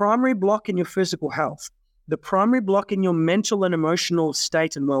of the primary block in your physical health, the primary block in your mental and emotional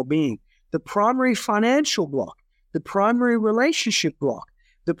state and well-being, the primary financial block, the primary relationship block,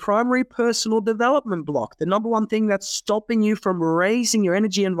 the primary personal development block, the number one thing that's stopping you from raising your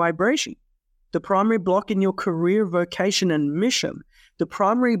energy and vibration, the primary block in your career, vocation, and mission, the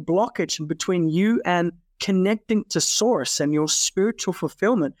primary blockage between you and connecting to source and your spiritual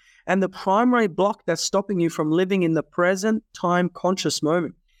fulfillment, and the primary block that's stopping you from living in the present time conscious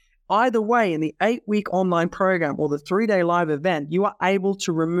moment. Either way, in the 8-week online program or the 3-day live event, you are able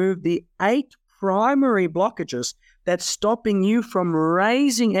to remove the 8 primary blockages that's stopping you from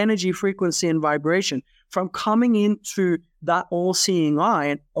raising energy, frequency, and vibration, from coming into that all-seeing eye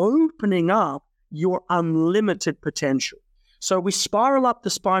and opening up your unlimited potential. So we spiral up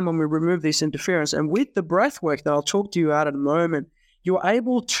the spine when we remove this interference. And with the breath work that I'll talk to you about in a moment, you're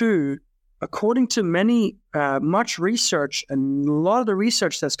able to, according to much research and a lot of the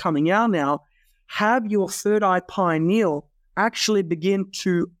research that's coming out now, have your third eye pineal actually begin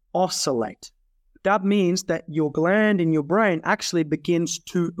to oscillate. That means that your gland in your brain actually begins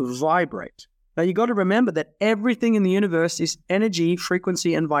to vibrate. Now, you got to remember that everything in the universe is energy,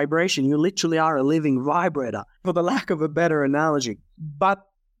 frequency, and vibration. You literally are a living vibrator, for the lack of a better analogy. But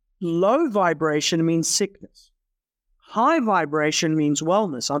low vibration means sickness. High vibration means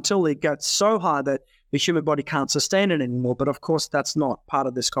wellness, until it gets so high that the human body can't sustain it anymore. But of course, that's not part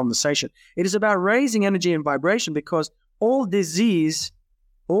of this conversation. It is about raising energy and vibration, because all disease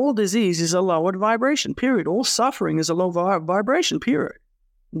is a lowered vibration, period. All suffering is a low vibration, period.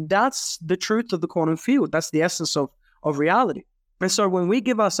 That's the truth of the quantum field. That's the essence of reality. And so when we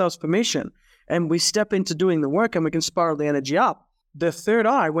give ourselves permission and we step into doing the work and we can spiral the energy up, the third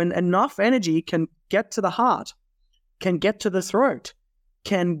eye, when enough energy can get to the heart, can get to the throat,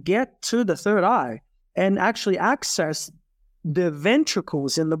 can get to the third eye and actually access the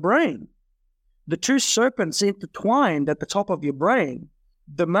ventricles in the brain, the two serpents intertwined at the top of your brain,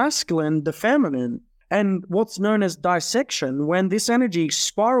 the masculine, the feminine, and what's known as dissection. When this energy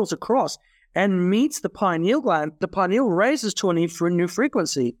spirals across and meets the pineal gland, the pineal raises to a new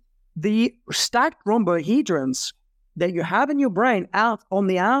frequency. The stacked rhombohedrons that you have in your brain out on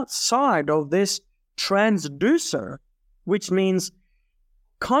the outside of this transducer, which means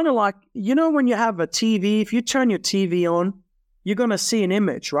kind of like, when you have a TV, if you turn your TV on, you're going to see an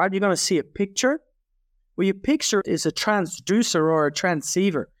image, right? You're going to see a picture. Well, your picture is a transducer or a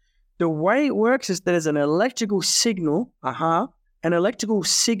transceiver. The way it works is there's an electrical signal,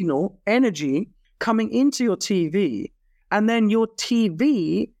 energy coming into your TV, and then your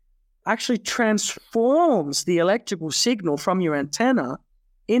TV actually transforms the electrical signal from your antenna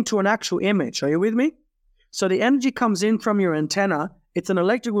into an actual image. Are you with me? So the energy comes in from your antenna. It's an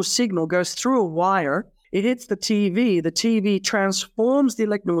electrical signal, goes through a wire. It hits the TV. The TV transforms the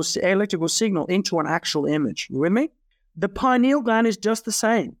electrical signal into an actual image. You with me? The pineal gland is just the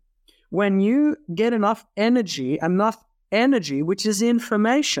same. When you get enough energy, which is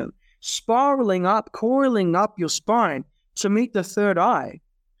information, spiraling up, coiling up your spine to meet the third eye,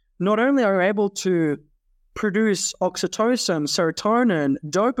 not only are you able to produce oxytocin, serotonin,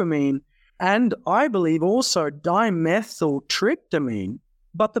 dopamine, and I believe also dimethyltryptamine,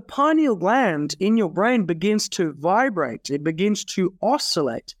 but the pineal gland in your brain begins to vibrate. It begins to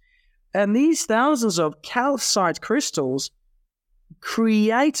oscillate. And these thousands of calcite crystals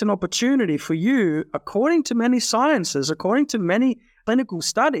create an opportunity for you, according to many sciences, according to many clinical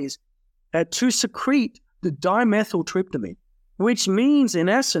studies, to secrete the dimethyltryptamine, which means, in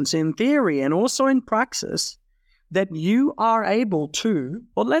essence, in theory and also in praxis, that you are able to,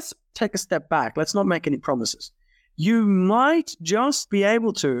 well, let's take a step back. Let's not make any promises. You might just be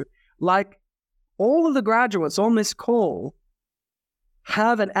able to, like all of the graduates on this call,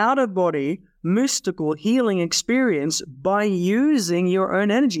 have an out-of-body mystical healing experience by using your own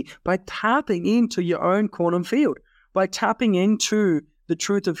energy, by tapping into your own quantum field, by tapping into the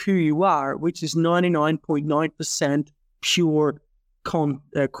truth of who you are, which is 99.9% pure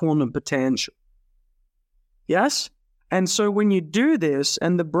quantum potential. Yes? And so when you do this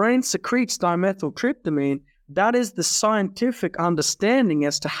and the brain secretes dimethyltryptamine, that is the scientific understanding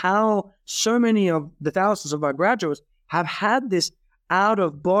as to how so many of the thousands of our graduates have had this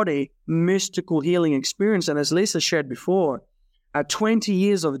out-of-body mystical healing experience. And as Lisa shared before, 20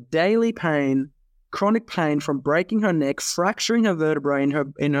 years of daily pain, chronic pain from breaking her neck, fracturing her vertebrae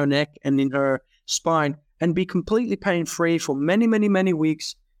in her neck and in her spine, and be completely pain-free for many, many, many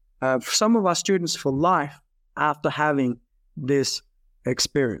weeks. Some of our students for life after having this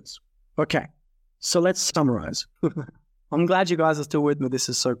experience. Okay, So let's summarize. I'm glad you guys are still with me. This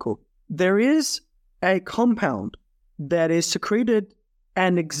is so cool. There is a compound that is secreted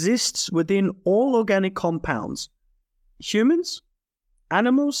and exists within all organic compounds, humans,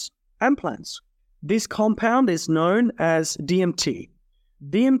 animals, and plants. This compound is known as DMT.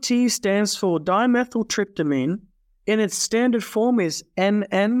 DMT stands for dimethyltryptamine. In its standard form is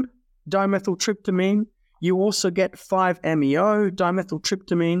NN, dimethyltryptamine. You also get 5-MeO,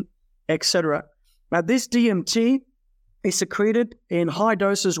 dimethyltryptamine, etc. Now, this DMT is secreted in high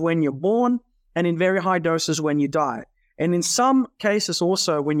doses when you're born and in very high doses when you die. And in some cases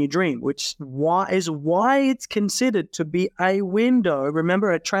also when you dream, which is why it's considered to be a window,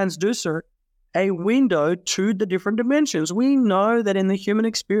 remember a transducer, a window to the different dimensions. We know that in the human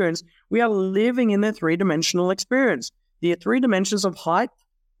experience, we are living in the three-dimensional experience. The three dimensions of height,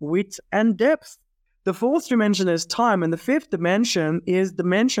 width, and depth. The fourth dimension is time, and the fifth dimension is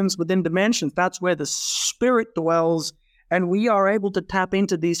dimensions within dimensions. That's where the spirit dwells, and we are able to tap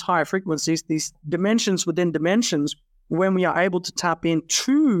into these higher frequencies, these dimensions within dimensions, when we are able to tap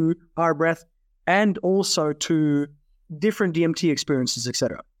into our breath and also to different DMT experiences,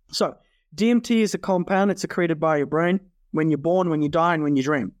 etc. So DMT is a compound. It's secreted by your brain when you're born, when you die, and when you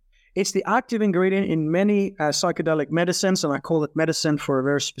dream. It's the active ingredient in many psychedelic medicines, and I call it medicine for a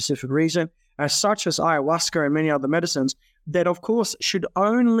very specific reason, such as ayahuasca and many other medicines that, of course, should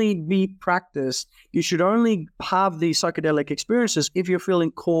only be practiced. You should only have these psychedelic experiences if you're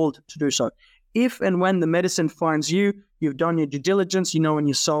feeling called to do so. If and when the medicine finds you, you've done your due diligence, you know in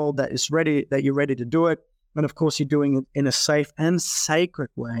your soul that it's ready, that you're ready to do it. And of course, you're doing it in a safe and sacred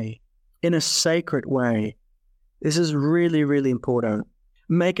way. In a sacred way. This is really, really important.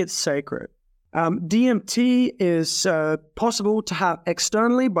 Make it sacred. DMT is possible to have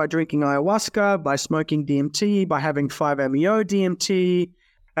externally by drinking ayahuasca, by smoking DMT, by having 5-MeO DMT,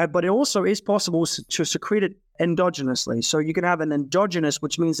 but it also is possible to secrete it endogenously. So you can have an endogenous,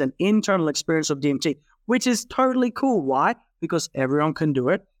 which means an internal experience of DMT, which is totally cool. Why? Because everyone can do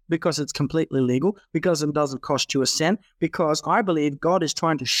it, because it's completely legal, because it doesn't cost you a cent, because I believe God is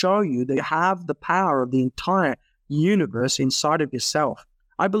trying to show you that you have the power of the entire universe inside of yourself.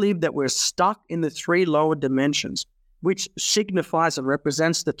 I believe that we're stuck in the three lower dimensions, which signifies and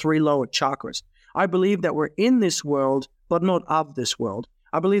represents the three lower chakras. I believe that we're in this world, but not of this world.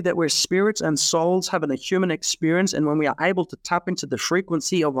 I believe that we're spirits and souls having a human experience, and when we are able to tap into the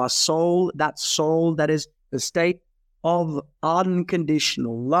frequency of our soul that is the state of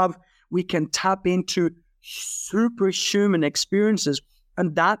unconditional love, we can tap into superhuman experiences.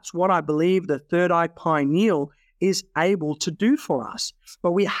 And that's what I believe the third eye pineal is able to do for us.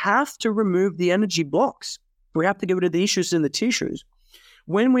 But we have to remove the energy blocks. We have to get rid of the issues in the tissues.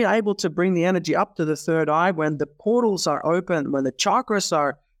 When we're able to bring the energy up to the third eye, when the portals are open, when the chakras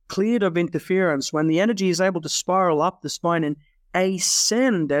are cleared of interference, when the energy is able to spiral up the spine and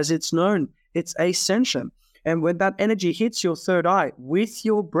ascend, as it's known, it's ascension. And when that energy hits your third eye with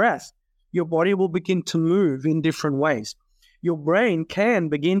your breath, your body will begin to move in different ways. Your brain can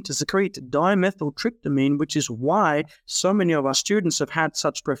begin to secrete dimethyltryptamine, which is why so many of our students have had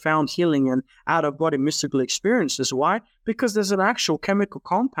such profound healing and out-of-body mystical experiences. Why? Because there's an actual chemical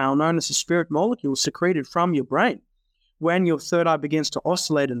compound known as a spirit molecule secreted from your brain. When your third eye begins to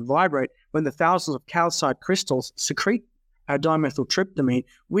oscillate and vibrate, when the thousands of calcite crystals secrete dimethyltryptamine,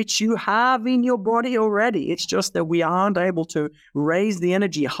 which you have in your body already. It's just that we aren't able to raise the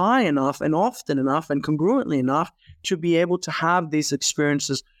energy high enough and often enough and congruently enough to be able to have these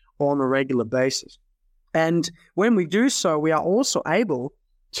experiences on a regular basis. And when we do so, we are also able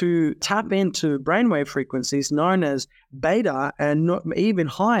to tap into brainwave frequencies known as beta and even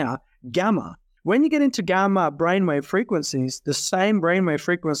higher gamma. When you get into gamma brainwave frequencies, the same brainwave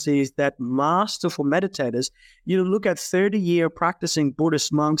frequencies that masterful meditators, you look at 30-year practicing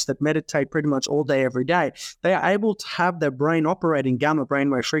Buddhist monks that meditate pretty much all day, every day, they are able to have their brain operating gamma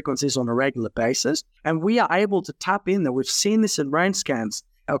brainwave frequencies on a regular basis. And we are able to tap in that. We've seen this in brain scans,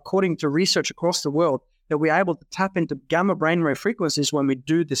 according to research across the world, that we're able to tap into gamma brainwave frequencies when we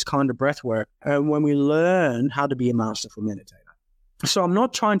do this kind of breath work and when we learn how to be a masterful meditator. So I'm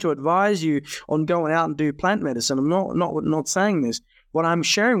not trying to advise you on going out and do plant medicine. I'm not saying this. What I'm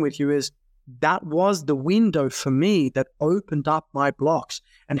sharing with you is that was the window for me that opened up my blocks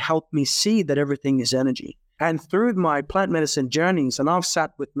and helped me see that everything is energy. And through my plant medicine journeys, and I've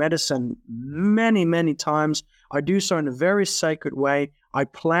sat with medicine many, many times, I do so in a very sacred way. I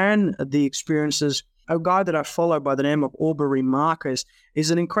plan the experiences A guy that I follow by the name of Aubrey Marcus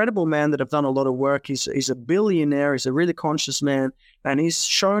is an incredible man that I've done a lot of work. He's a billionaire. He's a really conscious man. And he's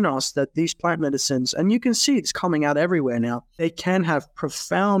shown us that these plant medicines, and you can see it's coming out everywhere now, they can have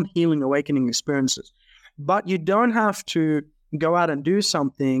profound healing, awakening experiences. But you don't have to go out and do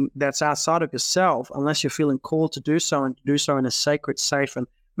something that's outside of yourself unless you're feeling called to do so, and to do so in a sacred, safe, and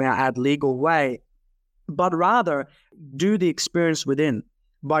may I add, legal way. But rather, do the experience within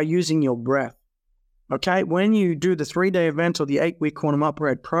by using your breath. Okay, when you do the 3-day event or the 8-week Quantum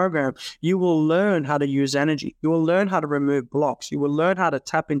Upgrade program, you will learn how to use energy. You will learn how to remove blocks. You will learn how to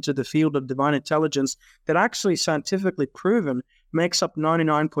tap into the field of divine intelligence that actually scientifically proven makes up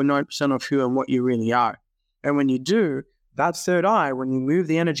 99.9% of who and what you really are. And when you do, that third eye, when you move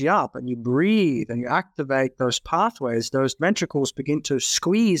the energy up and you breathe and you activate those pathways, those ventricles begin to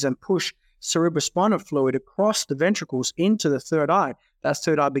squeeze and push cerebrospinal fluid across the ventricles into the third eye. That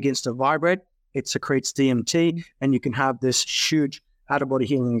third eye begins to vibrate. It secretes DMT, and you can have this huge out-of-body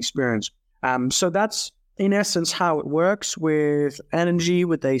healing experience. So that's, in essence, how it works with energy,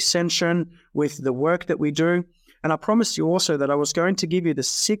 with the ascension, with the work that we do. And I promised you also that I was going to give you the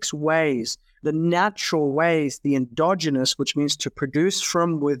 6 ways, the natural ways, the endogenous, which means to produce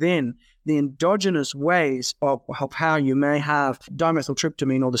from within, the endogenous ways of how you may have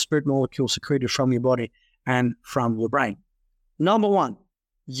dimethyltryptamine, or the spirit molecule, secreted from your body and from your brain. Number 1,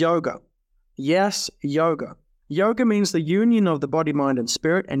 yoga. Yes, yoga. Yoga means the union of the body, mind, and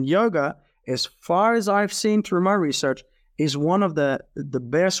spirit. And yoga, as far as I've seen through my research, is one of the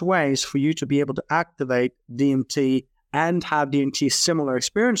best ways for you to be able to activate DMT and have DMT similar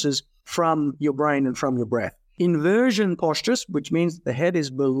experiences from your brain and from your breath. Inversion postures, which means the head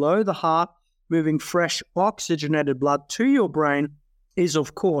is below the heart, moving fresh oxygenated blood to your brain, is,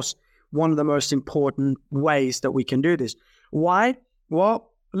 of course, one of the most important ways that we can do this. Why?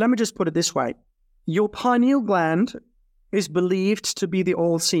 Well, let me just put it this way. Your pineal gland is believed to be the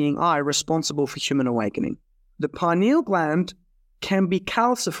all-seeing eye responsible for human awakening. The pineal gland can be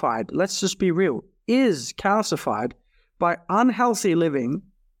calcified, let's just be real, is calcified by unhealthy living,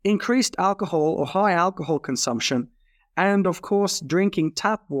 increased alcohol or high alcohol consumption, and of course, drinking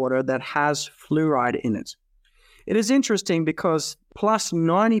tap water that has fluoride in it. It is interesting because plus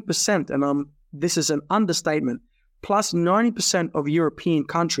 90%, and this is an understatement, plus 90% of European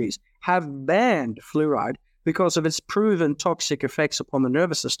countries have banned fluoride because of its proven toxic effects upon the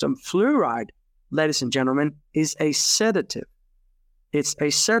nervous system. Fluoride, ladies and gentlemen, is a sedative. It's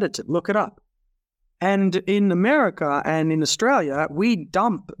a sedative. Look it up. And in America and in Australia, we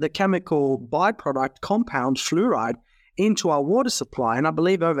dump the chemical byproduct compound fluoride into our water supply. And I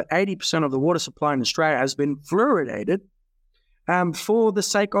believe over 80% of the water supply in Australia has been fluoridated for the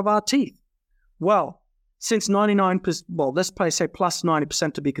sake of our teeth. Well, since 99%, well, let's say plus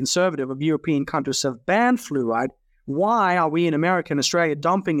 90% to be conservative, of European countries have banned fluoride, why are we in America and Australia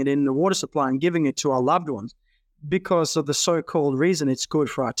dumping it in the water supply and giving it to our loved ones? Because of the so-called reason it's good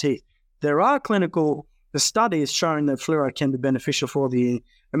for our teeth. There are clinical studies showing that fluoride can be beneficial for the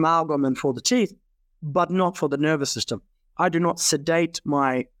amalgam and for the teeth, but not for the nervous system. I do not sedate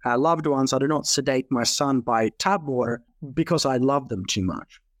my loved ones. I do not sedate my son by tap water because I love them too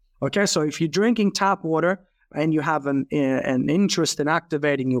much. Okay, so if you're drinking tap water and you have an interest in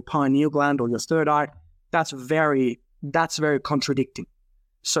activating your pineal gland or your third eye, that's very contradicting.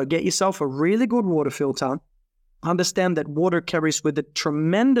 So get yourself a really good water filter. Understand that water carries with it a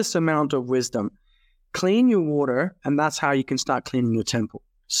tremendous amount of wisdom. Clean your water, and that's how you can start cleaning your temple.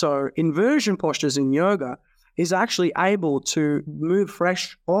 So inversion postures in yoga is actually able to move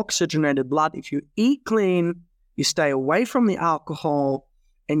fresh oxygenated blood. If you eat clean, you stay away from the alcohol,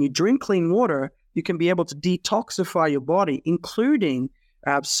 and you drink clean water, you can be able to detoxify your body, including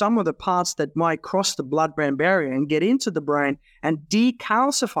some of the parts that might cross the blood-brain barrier and get into the brain and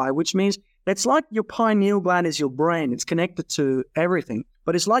decalcify, which means it's like your pineal gland is your brain. It's connected to everything.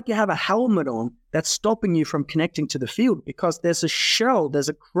 But it's like you have a helmet on that's stopping you from connecting to the field because there's a shell, there's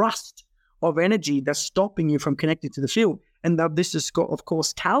a crust of energy that's stopping you from connecting to the field. And this is, of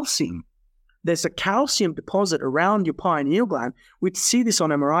course, calcium. There's a calcium deposit around your pineal gland. We see this on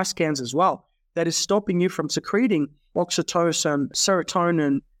MRI scans as well, that is stopping you from secreting oxytocin,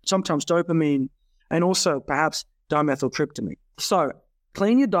 serotonin, sometimes dopamine, and also perhaps dimethyltryptamine. So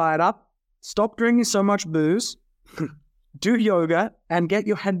clean your diet up, stop drinking so much booze, do yoga, and get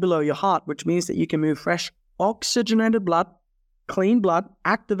your head below your heart, which means that you can move fresh oxygenated blood, clean blood,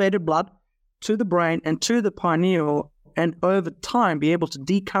 activated blood to the brain and to the pineal, and over time be able to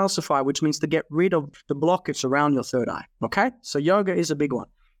decalcify, which means to get rid of the blockage around your third eye. Okay? So yoga is a big one.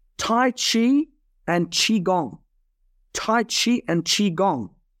 Tai Chi and Qigong. Tai Chi and Qigong.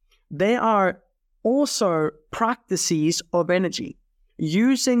 They are also practices of energy,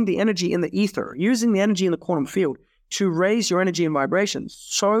 using the energy in the ether, using the energy in the quantum field to raise your energy and vibrations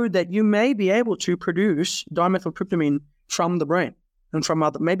so that you may be able to produce dimethyltryptamine from the brain and from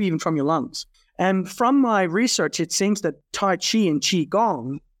other, maybe even from your lungs. And from my research, it seems that Tai Chi and Qi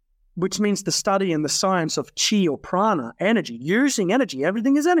Gong, which means the study and the science of Qi or prana, energy, using energy,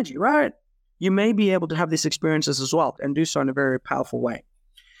 everything is energy, right? You may be able to have these experiences as well and do so in a very powerful way.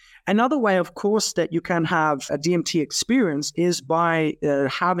 Another way, of course, that you can have a DMT experience is by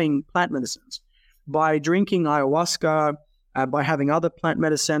having plant medicines, by drinking ayahuasca, by having other plant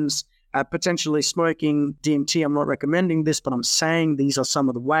medicines, potentially smoking DMT. I'm not recommending this, but I'm saying these are some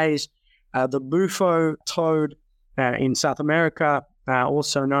of the ways. The bufo toad in South America,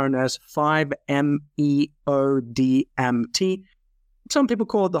 also known as 5-MeO-DMT. Some people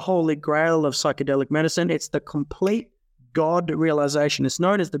call it the holy grail of psychedelic medicine. It's the complete God realization. It's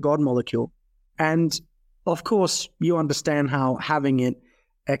known as the God molecule. And of course, you understand how having it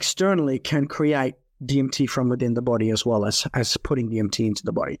externally can create DMT from within the body as well as putting DMT into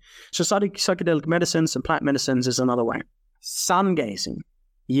the body. So psychedelic medicines and plant medicines is another way. Sun gazing.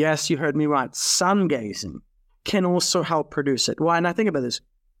 Yes, you heard me right. Sun gazing can also help produce it. Why? And I think about this.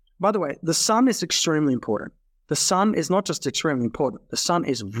 By the way, the sun is extremely important. The sun is not just extremely important. The sun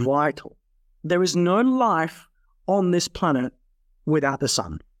is vital. There is no life on this planet without the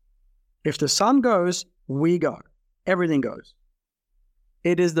sun. If the sun goes, we go. Everything goes.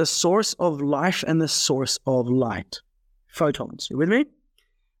 It is the source of life and the source of light. Photons. You with me?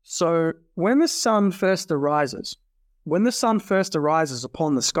 So when the sun first arises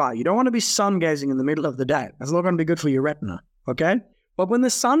upon the sky, you don't want to be sun gazing in the middle of the day. That's not going to be good for your retina, okay? But when the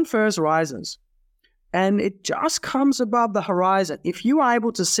sun first rises and it just comes above the horizon, if you are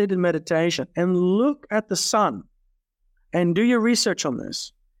able to sit in meditation and look at the sun and do your research on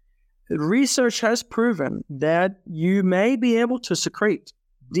this, research has proven that you may be able to secrete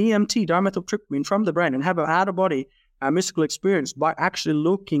DMT, dimethyltryptamine, from the brain and have an out-of-body mystical experience by actually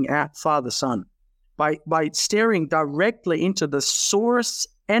looking at Father Sun, by staring directly into the source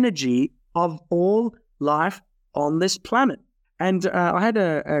energy of all life on this planet. And I had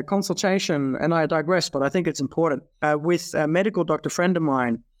a consultation, and I digress, but I think it's important, with a medical doctor friend of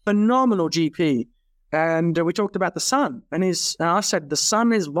mine, phenomenal GP, and we talked about the sun. And I said, the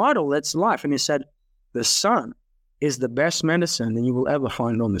sun is vital, it's life. And he said, the sun is the best medicine that you will ever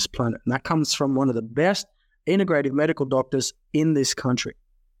find on this planet. And that comes from one of the best integrative medical doctors in this country.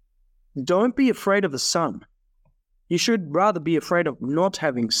 Don't be afraid of the sun. You should rather be afraid of not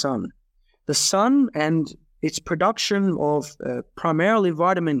having sun. The sun and its production of primarily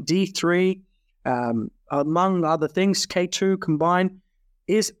vitamin D3, among other things, K2 combined,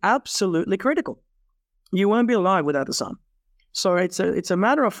 is absolutely critical. You won't be alive without the sun. So it's a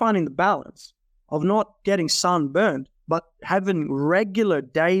matter of finding the balance of not getting sunburned, but having regular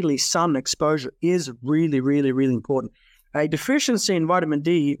daily sun exposure is really, really, really important. A deficiency in vitamin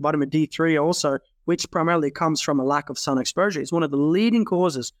D, vitamin D3 also, which primarily comes from a lack of sun exposure, is one of the leading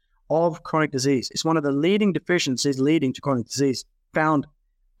causes of chronic disease. It's one of the leading deficiencies leading to chronic disease found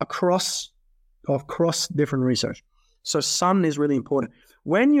across different research. So sun is really important.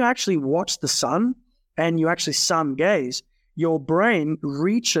 When you actually watch the sun and you actually sun gaze, your brain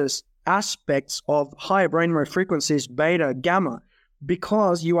reaches aspects of higher brainwave frequencies, beta, gamma,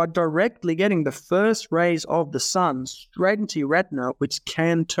 because you are directly getting the first rays of the sun straight into your retina, which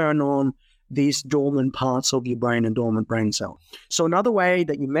can turn on these dormant parts of your brain and dormant brain cell. So another way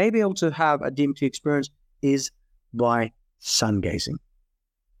that you may be able to have a DMT experience is by sun gazing.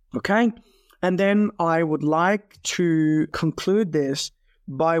 Okay? And then I would like to conclude this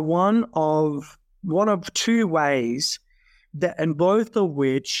by one of two ways that, and both of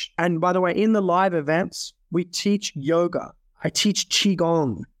which, and by the way, in the live events, we teach yoga. I teach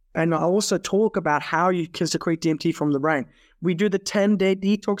Qigong, and I also talk about how you can secrete DMT from the brain. We do the 10-day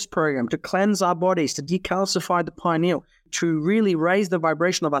detox program to cleanse our bodies, to decalcify the pineal, to really raise the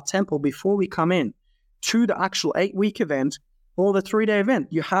vibration of our temple before we come in to the actual 8-week event or the 3-day event.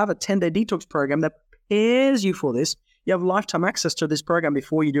 You have a 10-day detox program that prepares you for this. You have lifetime access to this program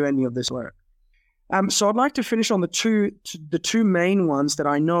before you do any of this work. So I'd like to finish on the two main ones that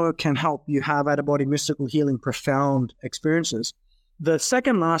I know can help you have out-of-body mystical healing, profound experiences. The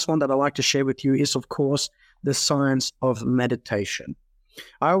second last one that I'd like to share with you is, of course, the science of meditation.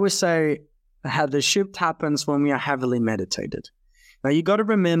 I always say how the shift happens when we are heavily meditated. Now, you got to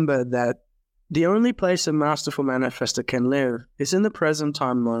remember that the only place a masterful manifester can live is in the present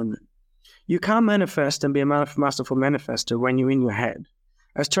time moment. You can't manifest and be a masterful manifester when you're in your head.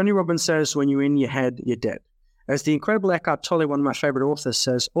 As Tony Robbins says, when you're in your head, you're dead. As the incredible Eckhart Tolle, one of my favorite authors,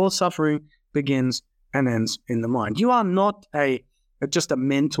 says, all suffering begins and ends in the mind. You are not just a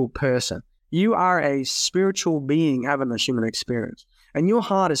mental person. You are a spiritual being having a human experience. And your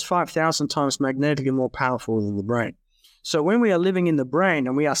heart is 5,000 times magnetically more powerful than the brain. So when we are living in the brain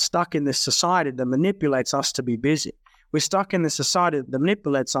and we are stuck in this society that manipulates us to be busy, we're stuck in this society that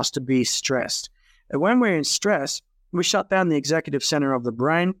manipulates us to be stressed. And when we're in stress, we shut down the executive center of the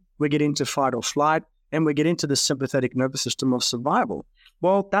brain, we get into fight or flight, and we get into the sympathetic nervous system of survival.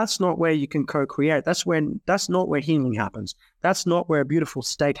 Well, that's not where you can co-create. That's not where healing happens. That's not where a beautiful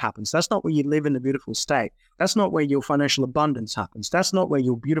state happens. That's not where you live in a beautiful state. That's not where your financial abundance happens. That's not where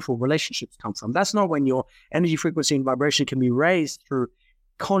your beautiful relationships come from. That's not when your energy, frequency, and vibration can be raised through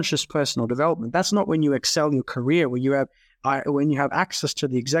conscious personal development. That's not when you excel your career, when you have access to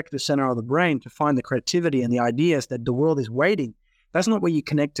the executive center of the brain to find the creativity and the ideas that the world is waiting. That's not where you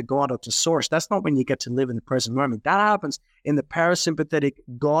connect to God or to source. That's not when you get to live in the present moment. That happens in the parasympathetic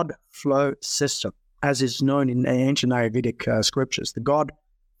God flow system, as is known in ancient Ayurvedic scriptures, the God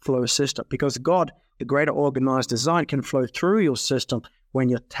flow system. Because God, the greater organized design, can flow through your system when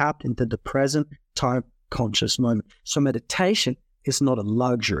you're tapped into the present time conscious moment. So meditation is not a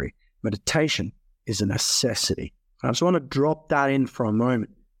luxury. Meditation is a necessity. I just want to drop that in for a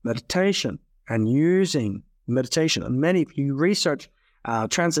moment. Meditation and using meditation. And if you research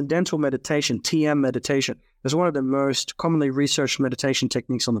transcendental meditation, TM meditation, is one of the most commonly researched meditation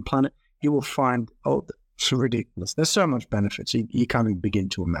techniques on the planet. You will find, it's ridiculous. There's so much benefits you can't even begin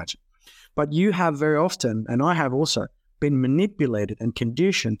to imagine. But you have very often, and I have also, been manipulated and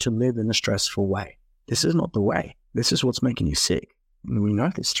conditioned to live in a stressful way. This is not the way. This is what's making you sick. And we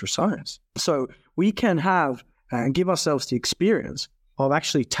know this through science. So we can have and give ourselves the experience of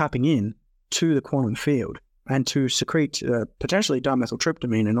actually tapping in to the quantum field and to secrete potentially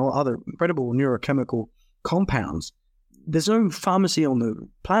dimethyltryptamine and all other incredible neurochemical compounds. There's no pharmacy on the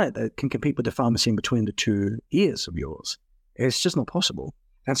planet that can compete with the pharmacy in between the two ears of yours. It's just not possible.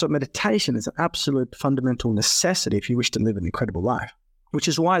 And so meditation is an absolute fundamental necessity if you wish to live an incredible life, which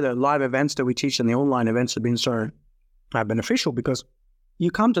is why the live events that we teach and the online events have been so beneficial, because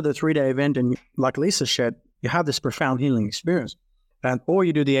you come to the 3-day event and, like Lisa shared, you have this profound healing experience. Or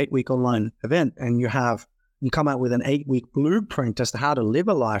you do the 8-week online event and you come out with an 8-week blueprint as to how to live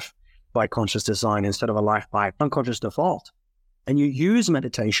a life by conscious design instead of a life by unconscious default. And you use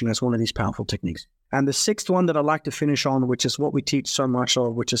meditation as one of these powerful techniques. And the 6th one that I'd like to finish on, which is what we teach so much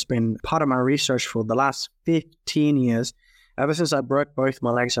of, which has been part of my research for the last 15 years, ever since I broke both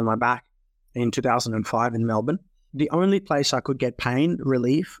my legs and my back in 2005 in Melbourne. The only place I could get pain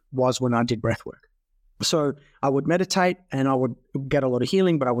relief was when I did breath work. So I would meditate and I would get a lot of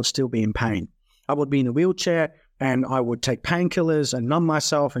healing, but I would still be in pain. I would be in a wheelchair and I would take painkillers and numb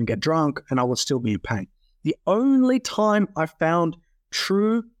myself and get drunk and I would still be in pain. The only time I found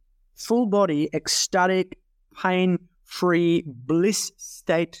true, full body, ecstatic, pain-free bliss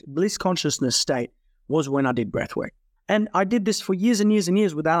consciousness state was when I did breath work. And I did this for years and years and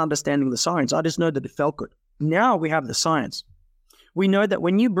years without understanding the science. I just know that it felt good. Now we have the science. We know that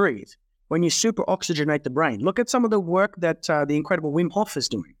when you breathe, when you super oxygenate the brain, look at some of the work that the incredible Wim Hof is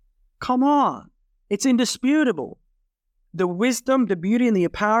doing. Come on. It's indisputable. The wisdom, the beauty, and the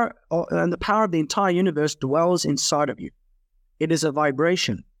power of the entire universe dwells inside of you. It is a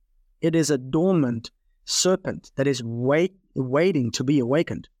vibration. It is a dormant serpent that is waiting to be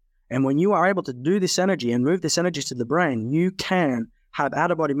awakened. And when you are able to do this energy and move this energy to the brain, you can have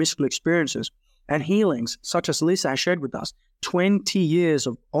out-of-body mystical experiences and healings, such as Lisa has shared with us. 20 years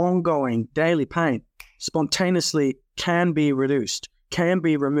of ongoing daily pain spontaneously can be reduced, can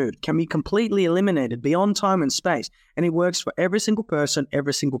be removed, can be completely eliminated beyond time and space. And it works for every single person,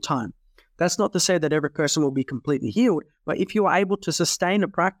 every single time. That's not to say that every person will be completely healed, but if you are able to sustain a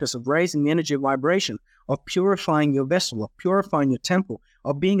practice of raising the energy of vibration, of purifying your vessel, of purifying your temple,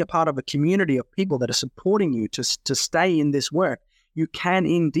 of being a part of a community of people that are supporting you to stay in this work, you can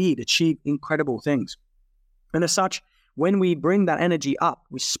indeed achieve incredible things. And as such, when we bring that energy up,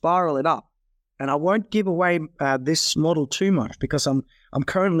 we spiral it up. And I won't give away this model too much because I'm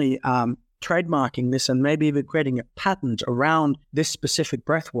currently trademarking this and maybe even creating a patent around this specific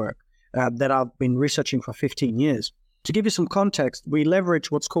breath work that I've been researching for 15 years. To give you some context, we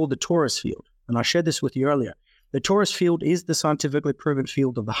leverage what's called the torus field. And I shared this with you earlier. The torus field is the scientifically proven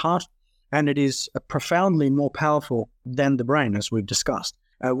field of the heart, and it is profoundly more powerful than the brain, as we've discussed.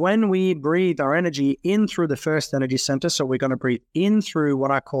 When we breathe our energy in through the first energy center, so we're going to breathe in through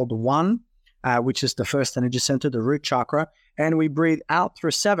what I call the 1, which is the first energy center, the root chakra, and we breathe out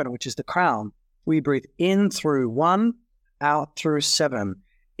through 7, which is the crown. We breathe in through 1, out through 7,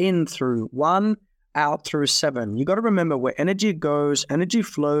 in through 1, out through 7. You got to remember where energy goes, energy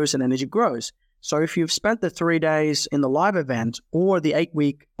flows, and energy grows. So if you've spent the 3 days in the live event or the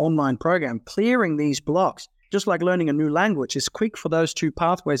 8-week online program clearing these blocks, just like learning a new language, it's quick for those 2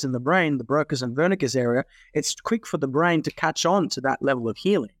 pathways in the brain, the Broca's and Wernicke's area. It's quick for the brain to catch on to that level of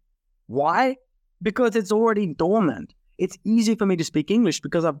healing. Why? Because it's already dormant. It's easy for me to speak English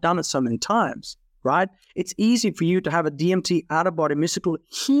because I've done it so many times, right? It's easy for you to have a DMT out-of-body mystical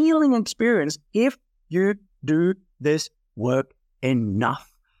healing experience if you do this work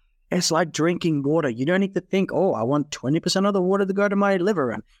enough. It's like drinking water. You don't need to think, oh, I want 20% of the water to go to my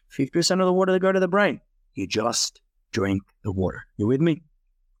liver and 50% of the water to go to the brain. You just drink the water. You with me?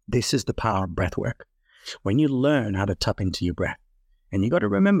 This is the power of breath work. When you learn how to tap into your breath. And you got to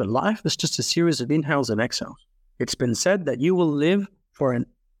remember, life is just a series of inhales and exhales. It's been said that you will live for a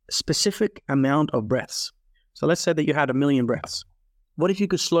specific amount of breaths. So let's say that you had 1 million breaths. What if you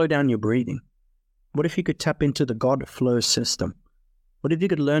could slow down your breathing? What if you could tap into the God flow system? What if you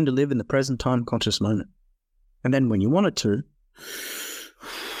could learn to live in the present time conscious moment? And then when you wanted to,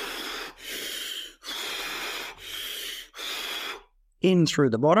 in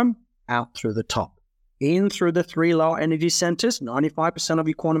through the bottom, out through the top. In through the 3 lower energy centers, 95% of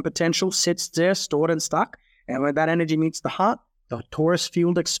your quantum potential sits there, stored and stuck. And when that energy meets the heart, the torus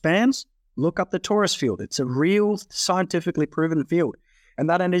field expands. Look up the torus field. It's a real scientifically proven field. And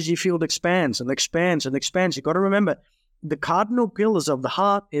that energy field expands and expands and expands. You've got to remember, the cardinal pillars of the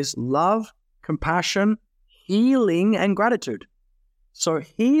heart is love, compassion, healing, and gratitude. So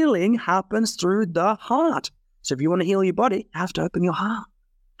healing happens through the heart. So if you want to heal your body, you have to open your heart.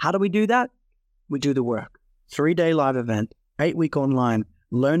 How do we do that? We do the work. 3-day live event, 8-week online.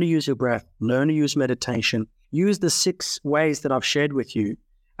 Learn to use your breath. Learn to use meditation. Use the 6 ways that I've shared with you.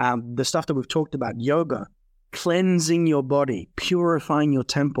 The stuff that we've talked about, yoga, cleansing your body, purifying your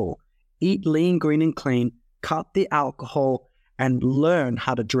temple, eat lean, green, and clean, cut the alcohol, and learn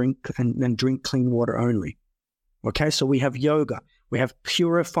how to drink and drink clean water only. Okay, so we have yoga. We have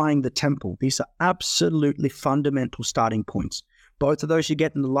purifying the temple. These are absolutely fundamental starting points. Both of those you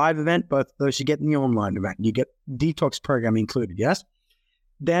get in the live event, both of those you get in the online event. You get detox program included, yes?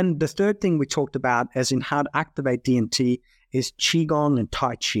 Then the third thing we talked about, as in how to activate DMT, is Qigong and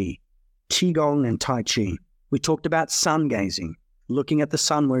Tai Chi. Qigong and Tai Chi. We talked about sun gazing, looking at the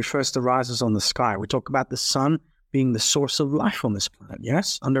sun where it first arises on the sky. We talk about the sun being the source of life on this planet,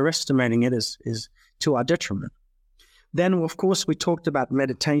 yes? Underestimating it is to our detriment. Then, of course, we talked about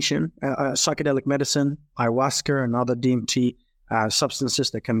meditation, psychedelic medicine, ayahuasca, and other DMT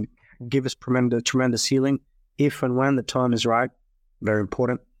substances that can give us tremendous healing if and when the time is right. Very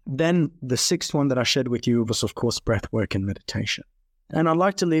important. Then the 6th one that I shared with you was, of course, breath work and meditation. And I'd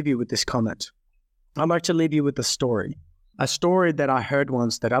like to leave you with this comment. I'd like to leave you with a story that I heard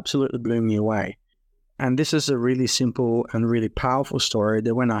once that absolutely blew me away. And this is a really simple and really powerful story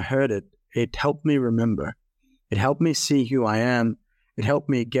that when I heard it, it helped me remember. It helped me see who I am. It helped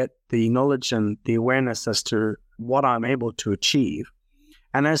me get the knowledge and the awareness as to what I'm able to achieve.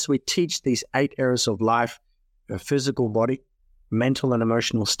 And as we teach these 8 areas of life, a physical body, mental and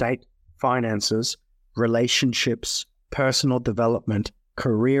emotional state, finances, relationships, personal development,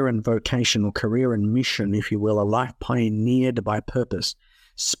 career and vocation, or career and mission, if you will, a life pioneered by purpose,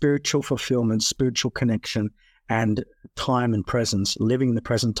 spiritual fulfillment, spiritual connection, and time and presence, living the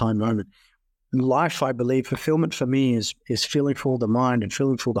present time moment. Life, I believe, fulfillment for me is feeling full the mind and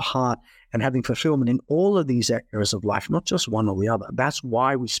feeling full the heart and having fulfillment in all of these areas of life, not just one or the other. That's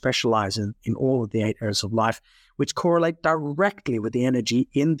why we specialize in all of the 8 areas of life, which correlate directly with the energy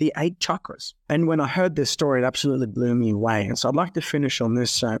in the 8 chakras. And when I heard this story, it absolutely blew me away. And so I'd like to finish on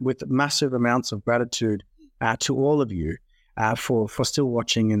this with massive amounts of gratitude to all of you for still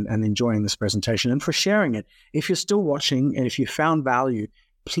watching and enjoying this presentation and for sharing it. If you're still watching and if you found value,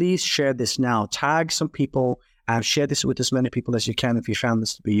 please share this now. Tag some people, share this with as many people as you can if you found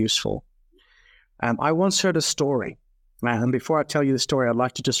this to be useful. I once heard a story, and before I tell you the story, I'd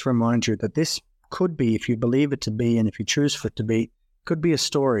like to just remind you that this could be, if you believe it to be, and if you choose for it to be, could be a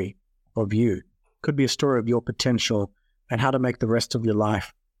story of you, could be a story of your potential and how to make the rest of your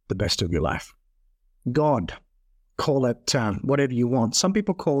life the best of your life. God, call it whatever you want. Some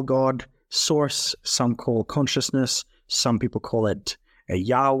people call God source, some call consciousness, some people call it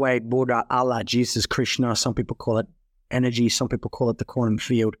Yahweh, Buddha, Allah, Jesus, Krishna. Some people call it energy. Some people call it the quantum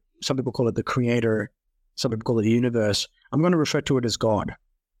field. Some people call it the creator. Some people call it the universe. I'm going to refer to it as God.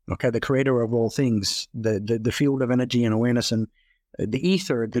 Okay, the creator of all things, the field of energy and awareness and the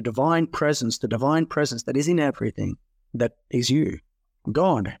ether, the divine presence that is in everything, that is you.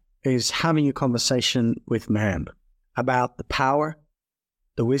 God is having a conversation with man about the power,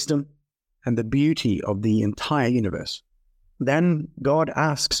 the wisdom, and the beauty of the entire universe. Then God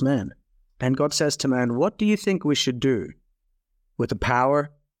asks man, and God says to man, what do you think we should do with the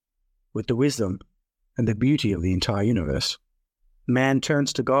power, with the wisdom, and the beauty of the entire universe? Man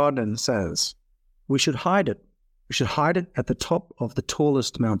turns to God and says, we should hide it. We should hide it at the top of the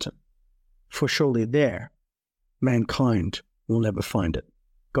tallest mountain, for surely there mankind will never find it.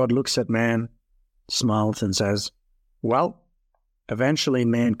 God looks at man, smiles, and says, well, eventually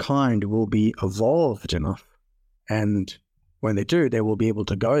mankind will be evolved enough, and when they do, they will be able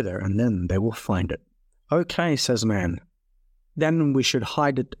to go there, and then they will find it. Okay, says man, then we should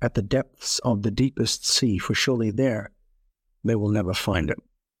hide it at the depths of the deepest sea, for surely there they will never find it.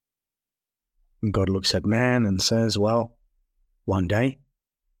 And God looks at man and says, well, one day,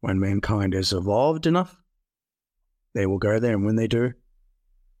 when mankind is evolved enough, they will go there, and when they do,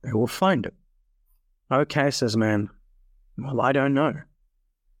 they will find it. Okay, says man, well, I don't know.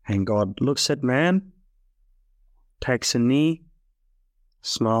 And God looks at man, takes a knee,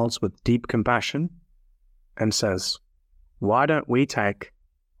 smiles with deep compassion, and says, why don't we take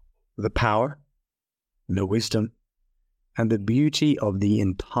the power, the wisdom, and the beauty of the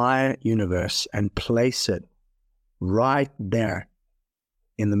entire universe and place it right there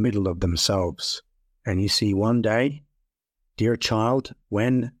in the middle of themselves? And you see, one day, dear child,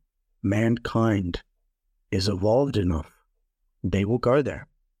 when mankind is evolved enough, they will go there.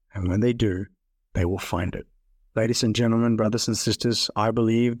 And when they do, they will find it. Ladies and gentlemen, brothers and sisters, I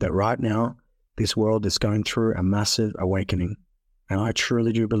believe that right now, this world is going through a massive awakening. And I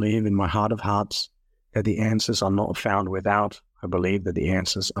truly do believe in my heart of hearts that the answers are not found without. I believe that the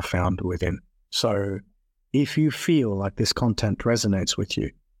answers are found within. So if you feel like this content resonates with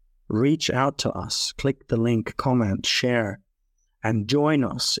you, reach out to us, click the link, comment, share, and join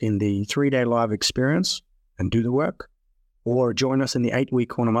us in the 3-day live experience and do the work. Or join us in the 8-week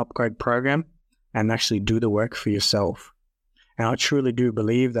quantum upgrade program and actually do the work for yourself. And I truly do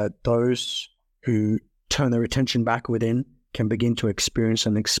believe that those who turn their attention back within can begin to experience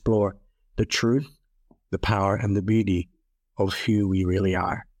and explore the truth, the power, and the beauty of who we really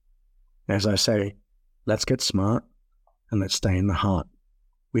are. As I say, let's get smart and let's stay in the heart.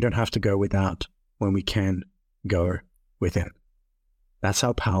 We don't have to go without when we can go within. That's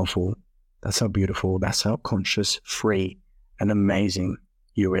how powerful, that's how beautiful, that's how conscious, free, and amazing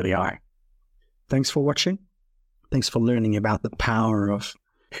you really are. Thanks for watching. Thanks for learning about the power of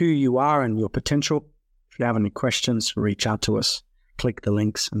who you are and your potential. If you have any questions, reach out to us. Click the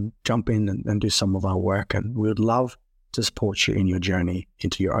links and jump in and do some of our work. And we would love to support you in your journey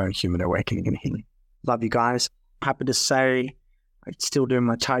into your own human awakening and healing. Love you guys. Happy to say I'm still doing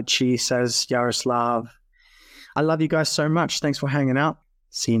my Tai Chi, says Yaroslav. I love you guys so much. Thanks for hanging out.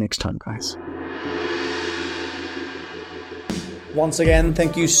 See you next time, guys. Once again,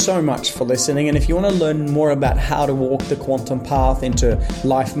 thank you so much for listening. And if you want to learn more about how to walk the quantum path into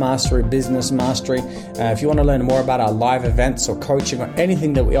life mastery, business mastery, if you want to learn more about our live events or coaching or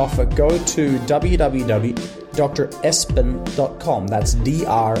anything that we offer, go to www.drespen.com. That's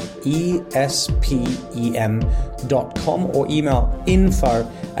DRESPEN.com, or email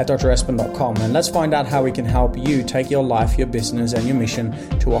info@drespen.com. And let's find out how we can help you take your life, your business, and your mission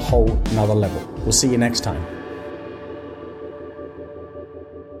to a whole nother level. We'll see you next time.